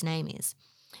 Guess what his name is?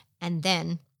 And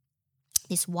then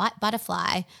this white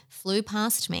butterfly flew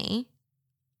past me,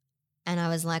 and I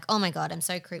was like, oh my God, I'm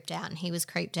so creeped out. And he was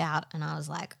creeped out, and I was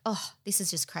like, oh, this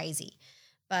is just crazy.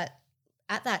 But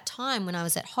at that time when I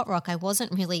was at Hot Rock, I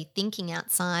wasn't really thinking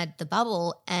outside the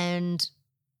bubble, and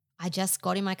I just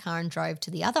got in my car and drove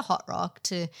to the other Hot Rock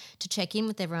to check in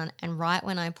with everyone. And right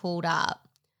when I pulled up,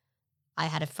 I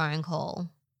had a phone call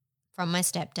from my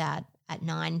stepdad at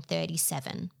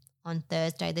 9:37 on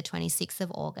Thursday, the 26th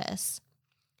of August.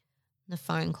 The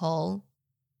phone call,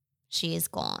 she is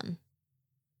gone.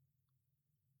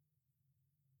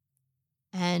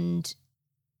 And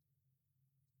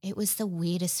it was the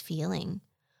weirdest feeling.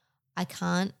 I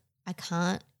can't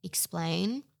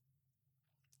explain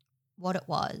what it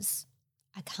was.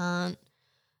 I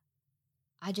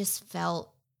just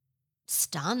felt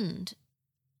stunned.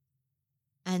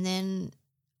 And then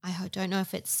I don't know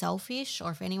if it's selfish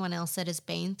or if anyone else that has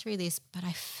been through this, but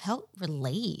I felt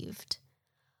relieved.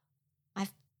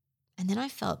 And then I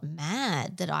felt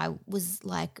mad that I was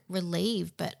like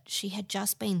relieved, but she had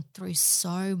just been through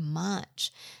so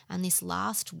much. And this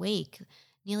last week,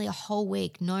 nearly a whole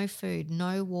week, no food,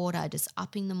 no water, just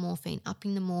upping the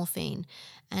morphine.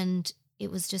 And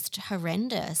it was just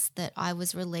horrendous that I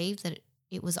was relieved that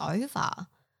it was over.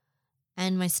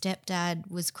 And my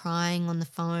stepdad was crying on the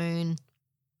phone,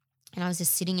 and I was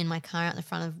just sitting in my car out the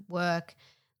front of work,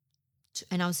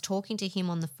 and I was talking to him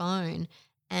on the phone.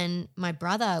 And my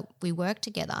brother, we worked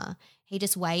together, he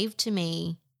just waved to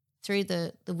me through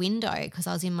the window because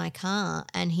I was in my car,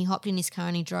 and he hopped in his car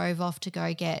and he drove off to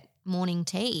go get morning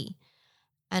tea.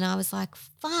 And I was like,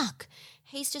 fuck,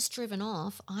 he's just driven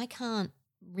off. I can't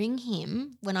ring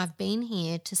him when I've been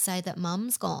here to say that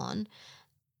mum's gone.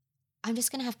 I'm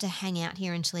just going to have to hang out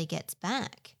here until he gets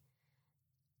back.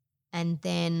 And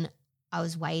then I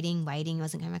was waiting, he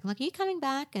wasn't coming back. I'm like, are you coming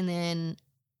back? And then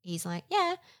he's like,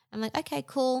 yeah. I'm like, okay,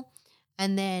 cool.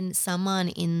 And then someone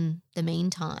in the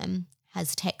meantime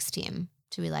has texted him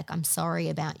to be like, I'm sorry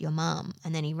about your mum.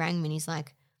 And then he rang me and he's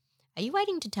like, are you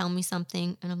waiting to tell me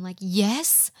something? And I'm like,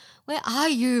 yes, where are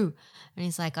you? And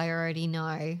he's like, I already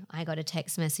know. I got a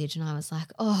text message. And I was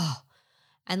like, oh.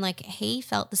 And like, he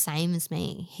felt the same as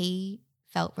me. He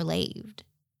felt relieved.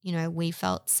 You know, we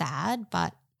felt sad,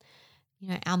 but, you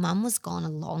know, our mum was gone a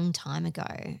long time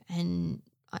ago, and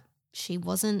she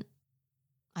wasn't,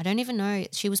 I don't even know,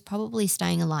 she was probably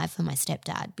staying alive for my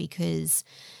stepdad because,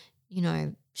 you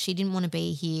know, she didn't want to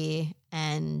be here.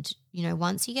 And, you know,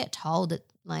 once you get told that,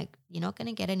 like, you're not going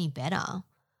to get any better,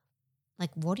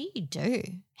 like, what do you do?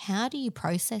 How do you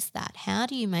process that? How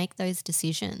do you make those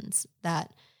decisions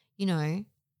that, you know,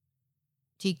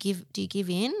 do you give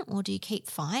in, or do you keep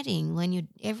fighting when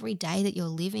every day that you're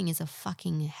living is a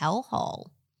fucking hellhole?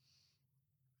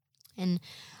 And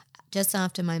just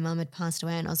after my mum had passed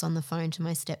away and I was on the phone to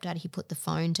my stepdad, he put the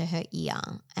phone to her ear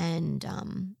and,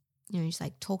 you know, he's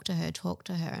like, talk to her.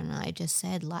 And I just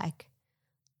said, like,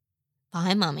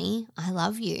 bye, mummy. I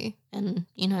love you. And,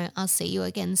 I'll see you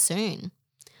again soon.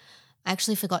 I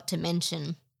actually forgot to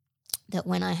mention that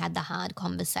when I had the hard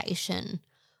conversation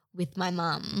with my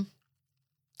mum,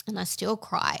 and I still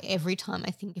cry every time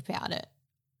I think about it,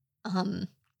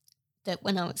 that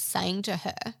when I was saying to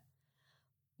her,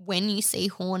 when you see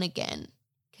Horn again,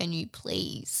 can you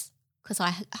please? Because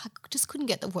I just couldn't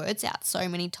get the words out so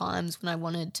many times when I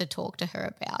wanted to talk to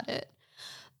her about it.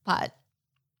 But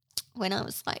when I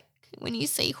was like, when you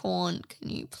see Horn, can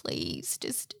you please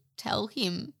just tell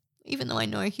him, even though I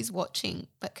know he's watching,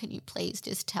 but can you please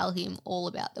just tell him all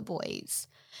about the boys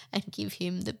and give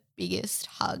him the biggest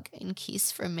hug and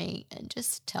kiss from me and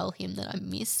just tell him that I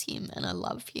miss him and I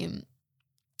love him.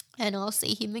 And I'll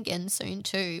see him again soon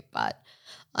too, but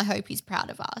I hope he's proud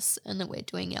of us and that we're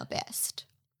doing our best.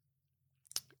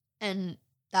 And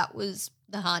that was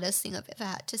the hardest thing I've ever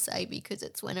had to say, because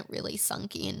it's when it really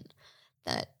sunk in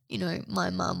that, my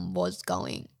mum was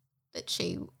going, that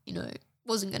she,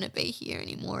 wasn't going to be here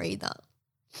anymore either.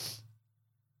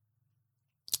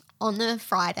 On the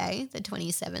Friday, the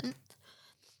 27th,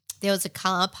 there was a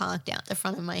car parked out the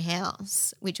front of my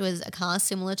house, which was a car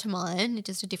similar to mine,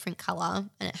 just a different colour,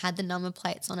 and it had the number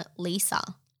plates on it, Lisa,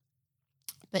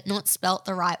 but not spelt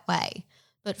the right way.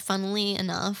 But funnily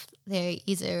enough, there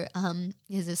is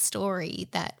a story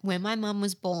that when my mum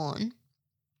was born,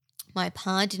 my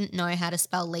pa didn't know how to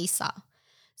spell Lisa.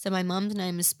 So my mum's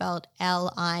name is spelled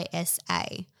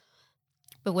Lisa.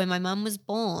 But when my mum was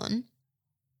born,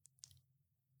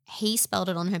 he spelled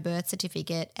it on her birth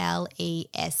certificate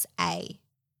Lesa.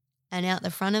 And out the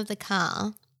front of the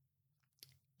car,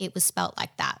 it was spelt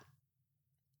like that.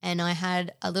 And I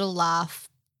had a little laugh.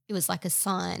 It was like a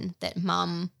sign that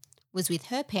mum was with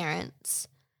her parents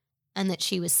and that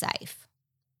she was safe.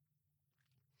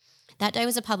 That day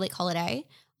was a public holiday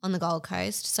on the Gold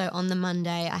Coast. So on the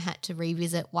Monday, I had to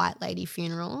revisit White Lady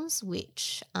Funerals,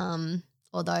 which,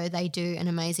 although they do an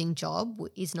amazing job,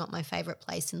 is not my favourite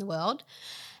place in the world.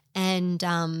 And,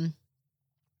 going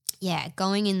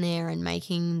in there and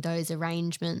making those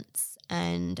arrangements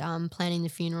and planning the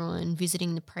funeral and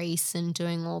visiting the priests and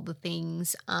doing all the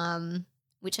things,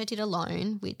 which I did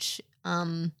alone, which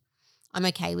I'm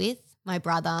okay with. My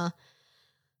brother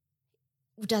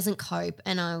doesn't cope,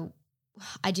 and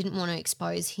I didn't want to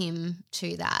expose him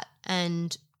to that.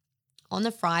 And on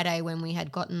the Friday when we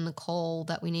had gotten the call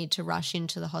that we need to rush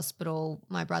into the hospital,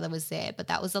 my brother was there, but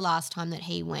that was the last time that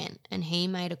he went, and he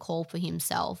made a call for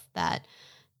himself that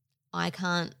I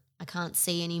can't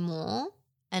see anymore.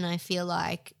 And I feel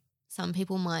like some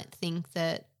people might think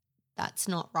that that's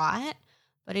not right,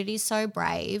 but it is so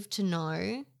brave to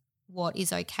know what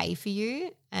is okay for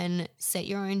you and set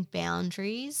your own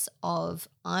boundaries of,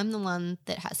 I'm the one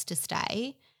that has to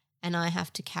stay and I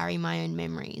have to carry my own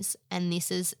memories, and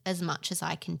this is as much as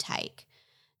I can take.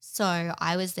 So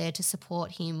I was there to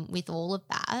support him with all of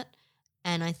that,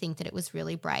 and I think that it was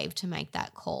really brave to make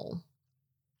that call.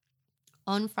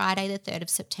 On Friday the 3rd of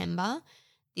September,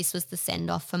 this was the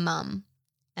send-off for Mum,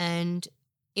 and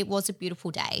it was a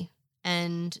beautiful day,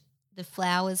 and the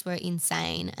flowers were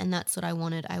insane, and that's what I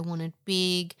wanted. I wanted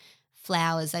big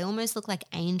flowers. They almost look like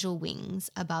angel wings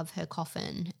above her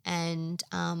coffin. And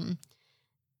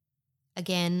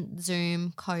again,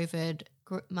 Zoom, COVID,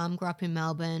 Mum grew up in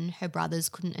Melbourne. Her brothers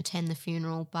couldn't attend the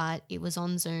funeral, but it was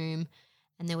on Zoom,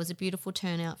 and there was a beautiful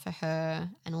turnout for her,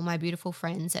 and all my beautiful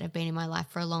friends that have been in my life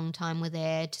for a long time were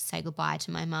there to say goodbye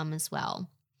to my mum as well.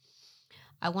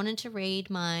 I wanted to read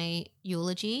my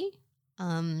eulogy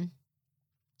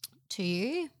to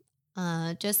you,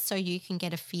 just so you can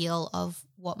get a feel of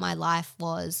what my life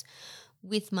was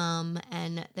with Mum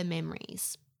and the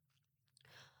memories.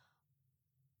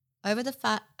 Over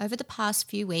the past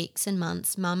few weeks and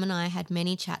months, Mum and I had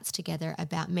many chats together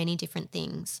about many different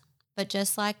things. But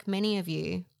just like many of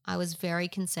you, I was very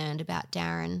concerned about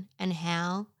Darren and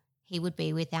how he would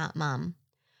be without Mum.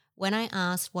 When I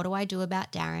asked, what do I do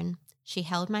about Darren, she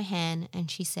held my hand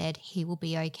and she said, he will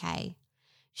be okay.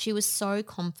 She was so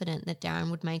confident that Darren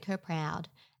would make her proud,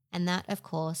 and that, of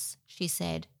course, she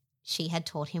said she had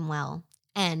taught him well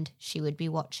and she would be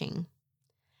watching.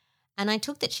 And I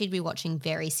took that she'd be watching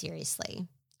very seriously.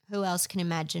 Who else can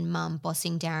imagine Mum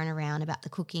bossing Darren around about the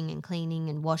cooking and cleaning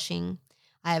and washing?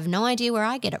 I have no idea where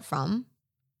I get it from.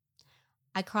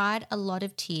 I cried a lot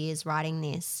of tears writing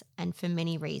this, and for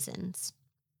many reasons.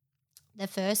 The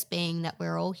first being that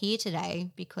we're all here today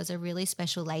because a really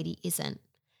special lady isn't.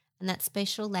 And that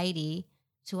special lady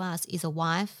to us is a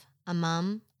wife, a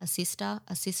mum, a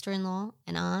sister-in-law,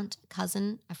 an aunt, a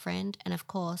cousin, a friend, and of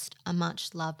course, a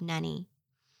much-loved nanny.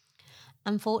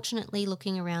 Unfortunately,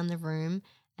 looking around the room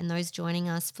and those joining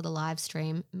us for the live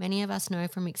stream, many of us know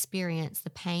from experience the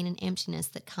pain and emptiness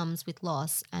that comes with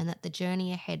loss, and that the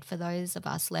journey ahead for those of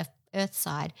us left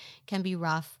earthside can be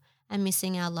rough, and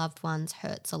missing our loved ones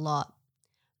hurts a lot.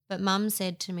 But Mum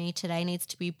said to me today needs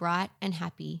to be bright and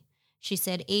happy. She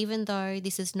said even though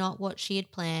this is not what she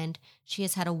had planned, she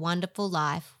has had a wonderful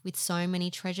life with so many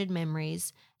treasured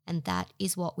memories, and that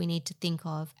is what we need to think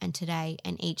of and today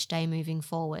and each day moving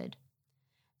forward.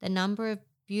 The number of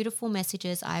beautiful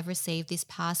messages I've received this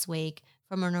past week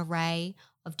from an array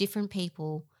of different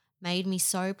people made me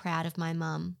so proud of my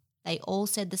mum. They all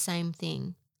said the same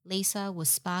thing. Lisa was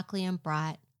sparkly and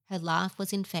bright. Her laugh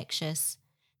was infectious.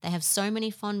 They have so many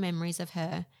fond memories of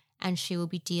her, and she will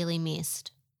be dearly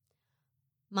missed.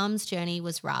 Mum's journey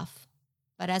was rough,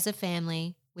 but as a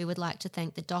family, we would like to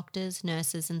thank the doctors,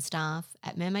 nurses and staff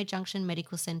at Mermaid Junction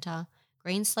Medical Centre,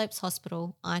 Green Slopes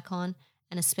Hospital, Icon,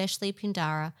 and especially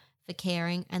Pindara for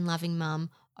caring and loving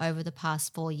Mum over the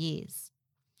past 4 years.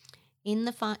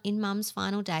 In Mum's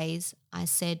final days, I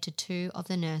said to 2 of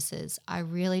the nurses, I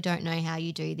really don't know how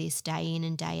you do this day in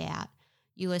and day out.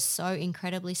 You are so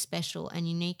incredibly special and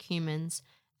unique humans.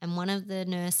 And one of the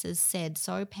nurses said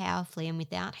so powerfully and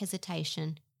without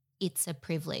hesitation, it's a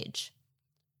privilege.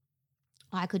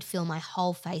 I could feel my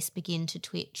whole face begin to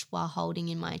twitch while holding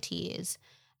in my tears.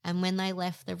 And when they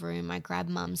left the room, I grabbed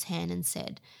Mum's hand and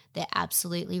said, they're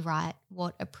absolutely right.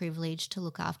 What a privilege to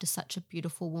look after such a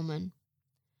beautiful woman.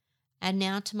 And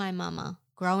now to my mama.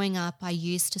 Growing up, I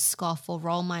used to scoff or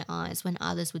roll my eyes when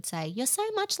others would say, you're so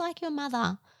much like your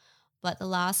mother. But the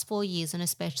last 4 years and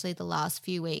especially the last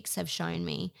few weeks have shown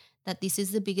me that this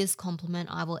is the biggest compliment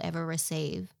I will ever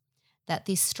receive. That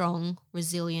this strong,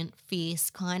 resilient,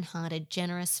 fierce, kind-hearted,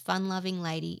 generous, fun-loving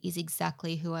lady is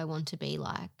exactly who I want to be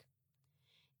like.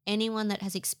 Anyone that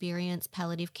has experienced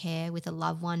palliative care with a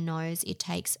loved one knows it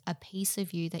takes a piece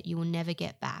of you that you will never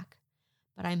get back.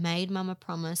 But I made Mum a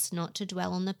promise not to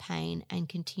dwell on the pain and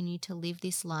continue to live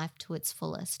this life to its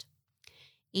fullest.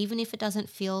 Even if it doesn't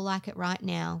feel like it right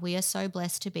now, we are so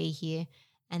blessed to be here,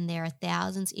 and there are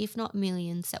thousands, if not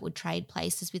millions, that would trade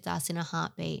places with us in a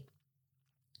heartbeat.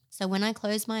 So when I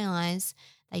close my eyes,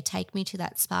 they take me to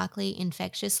that sparkly,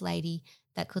 infectious lady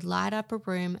that could light up a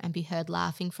room and be heard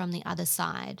laughing from the other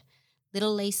side.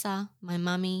 Little Lisa, my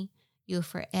mummy, you'll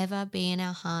forever be in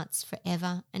our hearts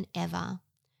forever and ever.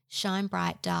 Shine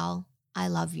bright, doll. I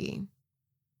love you.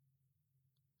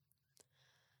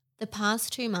 The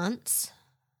past 2 months,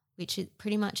 which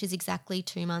pretty much is exactly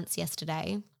 2 months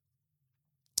yesterday,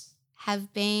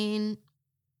 have been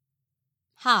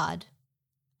hard,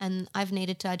 and I've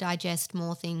needed to digest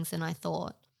more things than I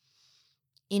thought.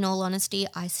 In all honesty,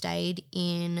 I stayed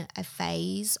in a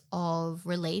phase of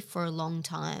relief for a long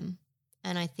time,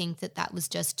 and I think that was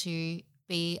just to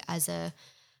be as a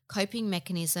coping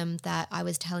mechanism that I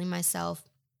was telling myself,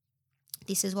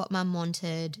 this is what Mum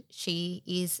wanted. She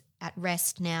is at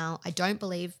rest now. I don't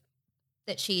believe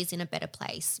that she is in a better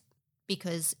place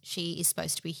because she is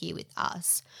supposed to be here with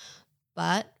us.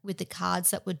 But with the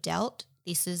cards that were dealt,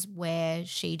 this is where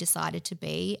she decided to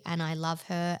be, and I love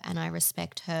her and I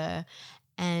respect her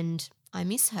and I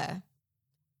miss her.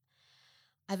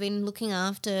 I've been looking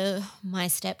after my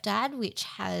stepdad, which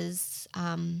has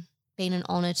been an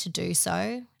honour to do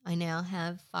so. I now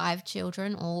have 5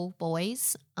 children, all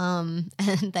boys, and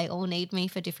they all need me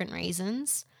for different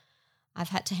reasons. I've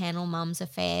had to handle Mum's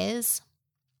affairs,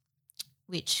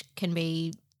 which can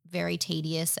be very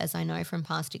tedious, as I know from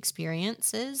past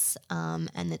experiences,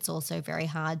 and it's also very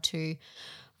hard to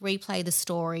replay the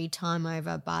story time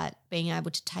over, but being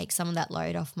able to take some of that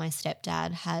load off my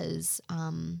stepdad has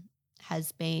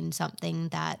been something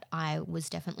that I was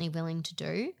definitely willing to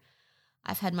do.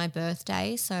 I've had my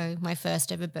birthday, so my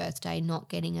first ever birthday, not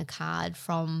getting a card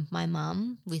from my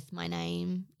mum with my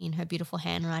name in her beautiful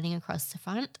handwriting across the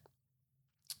front.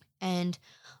 And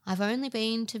I've only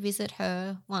been to visit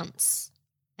her once,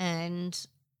 and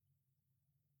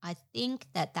I think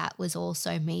that was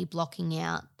also me blocking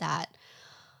out that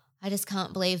I just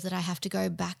can't believe that I have to go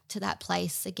back to that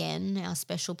place again, our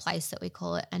special place that we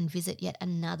call it, and visit yet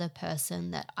another person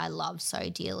that I love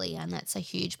so dearly, and that's a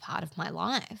huge part of my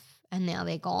life, and now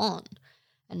they're gone.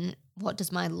 And what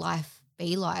does my life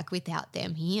be like without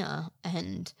them here?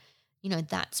 And,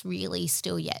 that's really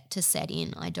still yet to set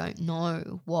in. I don't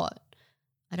know what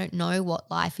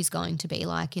life is going to be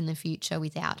like in the future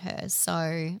without her.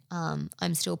 So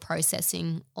I'm still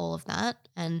processing all of that,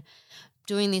 and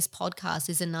doing this podcast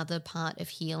is another part of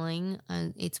healing.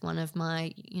 It's one of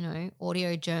my,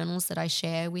 audio journals that I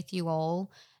share with you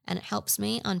all, and it helps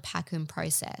me unpack and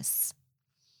process.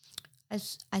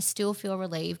 I still feel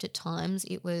relieved at times.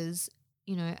 It was,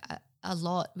 a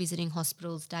lot visiting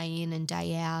hospitals day in and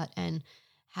day out and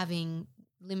having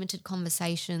limited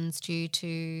conversations due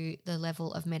to the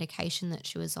level of medication that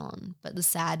she was on. But the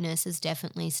sadness has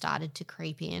definitely started to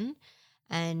creep in,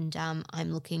 and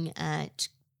I'm looking at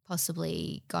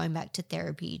possibly going back to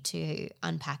therapy to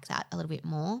unpack that a little bit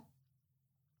more.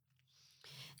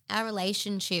 Our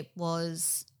relationship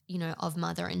was, of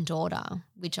mother and daughter,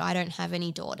 which I don't have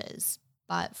any daughters.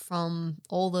 But from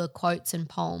all the quotes and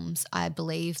poems, I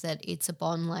believe that it's a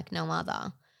bond like no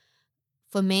other.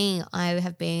 For me, I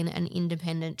have been an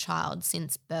independent child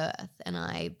since birth, and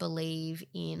I believe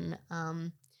in,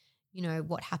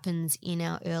 what happens in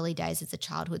our early days as a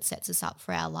childhood sets us up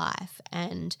for our life.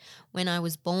 And when I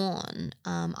was born,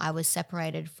 I was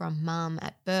separated from mum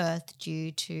at birth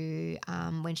due to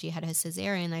when she had her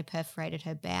cesarean, they perforated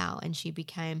her bowel and she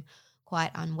became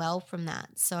quite unwell from that.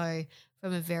 So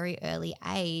from a very early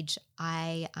age,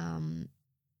 I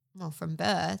from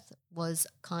birth, was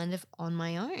kind of on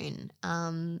my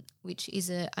own, which is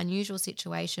an unusual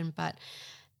situation, but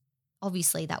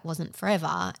obviously that wasn't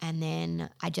forever. And then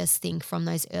I just think from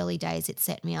those early days, it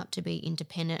set me up to be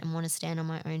independent and want to stand on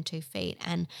my own 2 feet.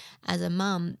 And as a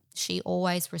mum, she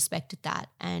always respected that,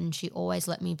 and she always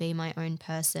let me be my own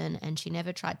person, and she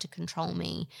never tried to control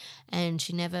me, and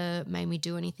she never made me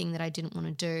do anything that I didn't want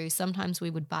to do. Sometimes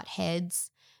we would butt heads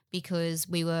because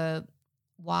we were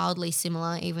wildly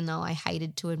similar, even though I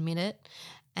hated to admit it.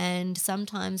 And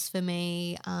sometimes for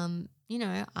me,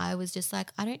 I was just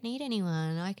like, I don't need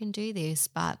anyone. I can do this.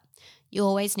 But you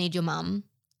always need your mum.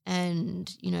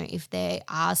 And, if there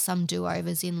are some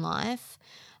do-overs in life,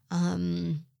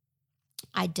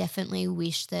 I definitely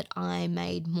wish that I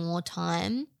made more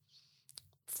time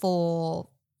for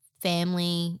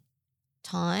family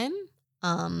time.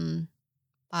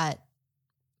 But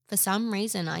for some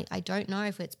reason, I don't know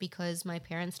if it's because my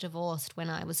parents divorced when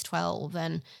I was 12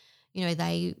 and,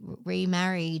 they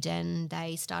remarried and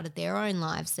they started their own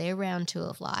lives, their round 2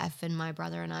 of life, and my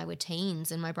brother and I were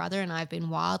teens, and my brother and I have been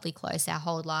wildly close our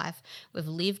whole life. We've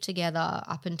lived together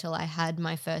up until I had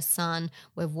my first son.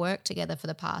 We've worked together for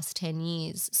the past 10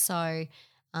 years. So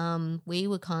we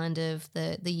were kind of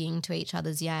the yin to each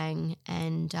other's yang,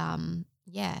 and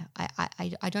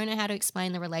I don't know how to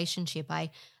explain the relationship.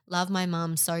 I love my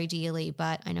mum so dearly,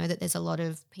 but I know that there's a lot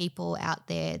of people out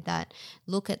there that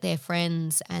look at their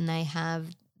friends and they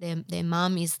have their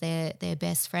mum is their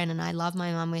best friend, and I love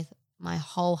my mum with my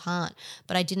whole heart,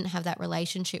 but I didn't have that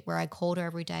relationship where I called her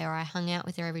every day or I hung out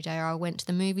with her every day or I went to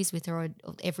the movies with her or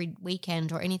every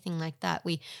weekend or anything like that.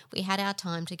 We had our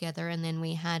time together, and then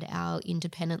we had our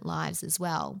independent lives as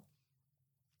well.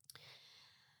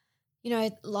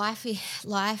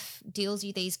 Life deals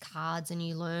you these cards and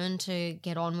you learn to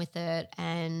get on with it,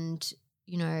 and,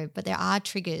 but there are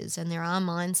triggers and there are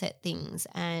mindset things.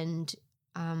 And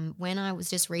when I was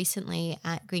just recently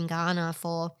at Gwingana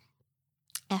for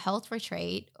a health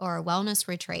retreat or a wellness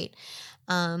retreat,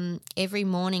 every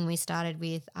morning we started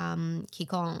with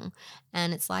Qigong,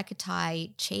 and it's like a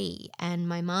Tai Chi. And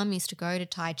my mum used to go to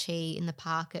Tai Chi in the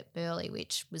park at Burleigh,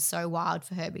 which was so wild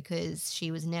for her because she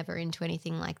was never into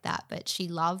anything like that, but she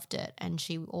loved it, and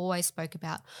she always spoke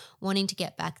about wanting to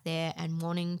get back there and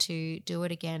wanting to do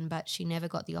it again, but she never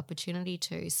got the opportunity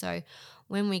to. So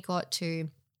when we got to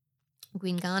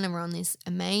Gwingana, we're on this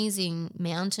amazing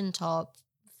mountaintop.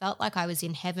 Felt like I was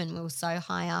in heaven. We were so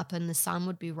high up, and the sun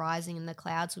would be rising and the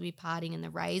clouds would be parting and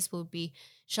the rays would be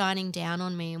shining down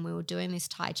on me, and we were doing this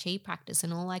Tai Chi practice,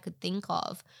 and all I could think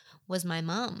of was my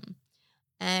mum.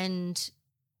 And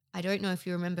I don't know if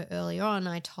you remember earlier on,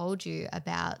 I told you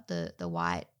about the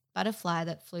white butterfly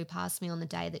that flew past me on the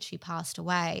day that she passed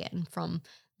away. And from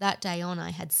that day on, I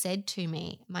had said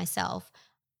to myself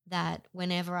that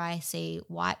whenever I see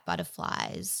white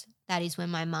butterflies, that is when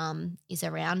my mum is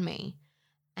around me.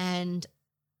 And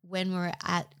when we were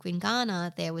at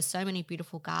Gwingana, there were so many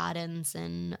beautiful gardens,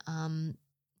 and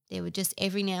there were just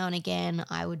every now and again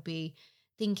I would be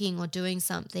thinking or doing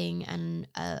something, and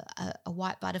a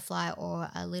white butterfly or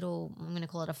a little, I'm going to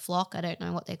call it a flock, I don't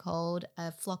know what they're called,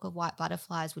 a flock of white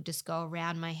butterflies would just go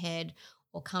around my head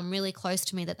or come really close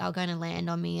to me that they were going to land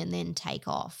on me and then take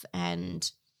off.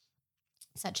 And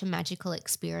such a magical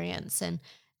experience. And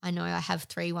I know I have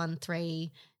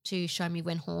 313 to show me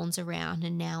when Horn's around,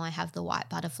 and now I have the white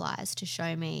butterflies to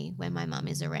show me when my mum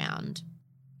is around.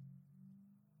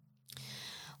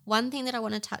 One thing that I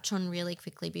want to touch on really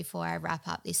quickly before I wrap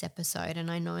up this episode, and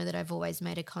I know that I've always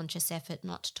made a conscious effort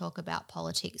not to talk about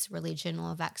politics, religion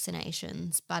or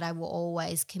vaccinations, but I will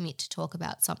always commit to talk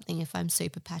about something if I'm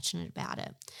super passionate about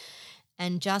it.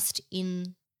 And just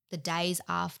in the days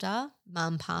after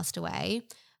Mum passed away,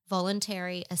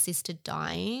 voluntary assisted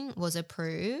dying was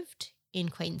approved in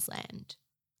Queensland.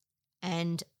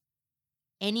 And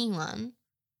anybody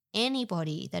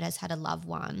that has had a loved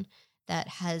one that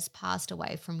has passed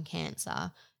away from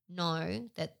cancer know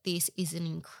that this is an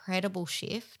incredible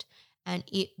shift and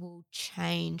it will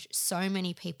change so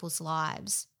many people's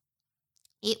lives.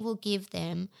 It will give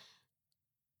them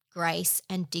grace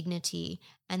and dignity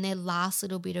and their last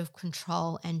little bit of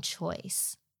control and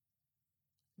choice.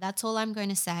 That's all I'm going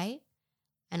to say.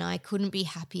 And I couldn't be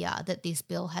happier that this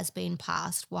bill has been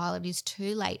passed while it is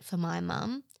too late for my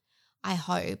mum. I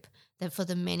hope that for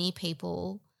the many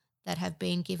people that have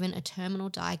been given a terminal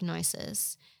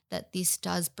diagnosis, that this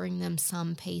does bring them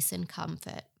some peace and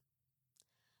comfort.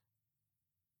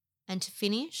 And to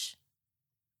finish,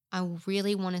 I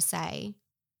really want to say,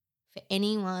 for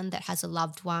anyone that has a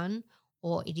loved one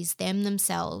or it is them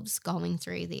themselves going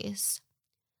through this,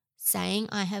 saying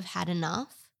I have had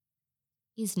enough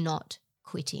is not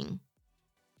quitting.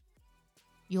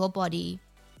 Your body,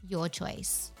 your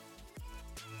choice.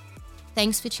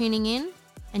 Thanks for tuning in,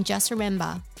 and just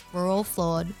remember, we're all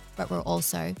flawed, but we're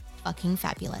also fucking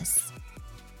fabulous.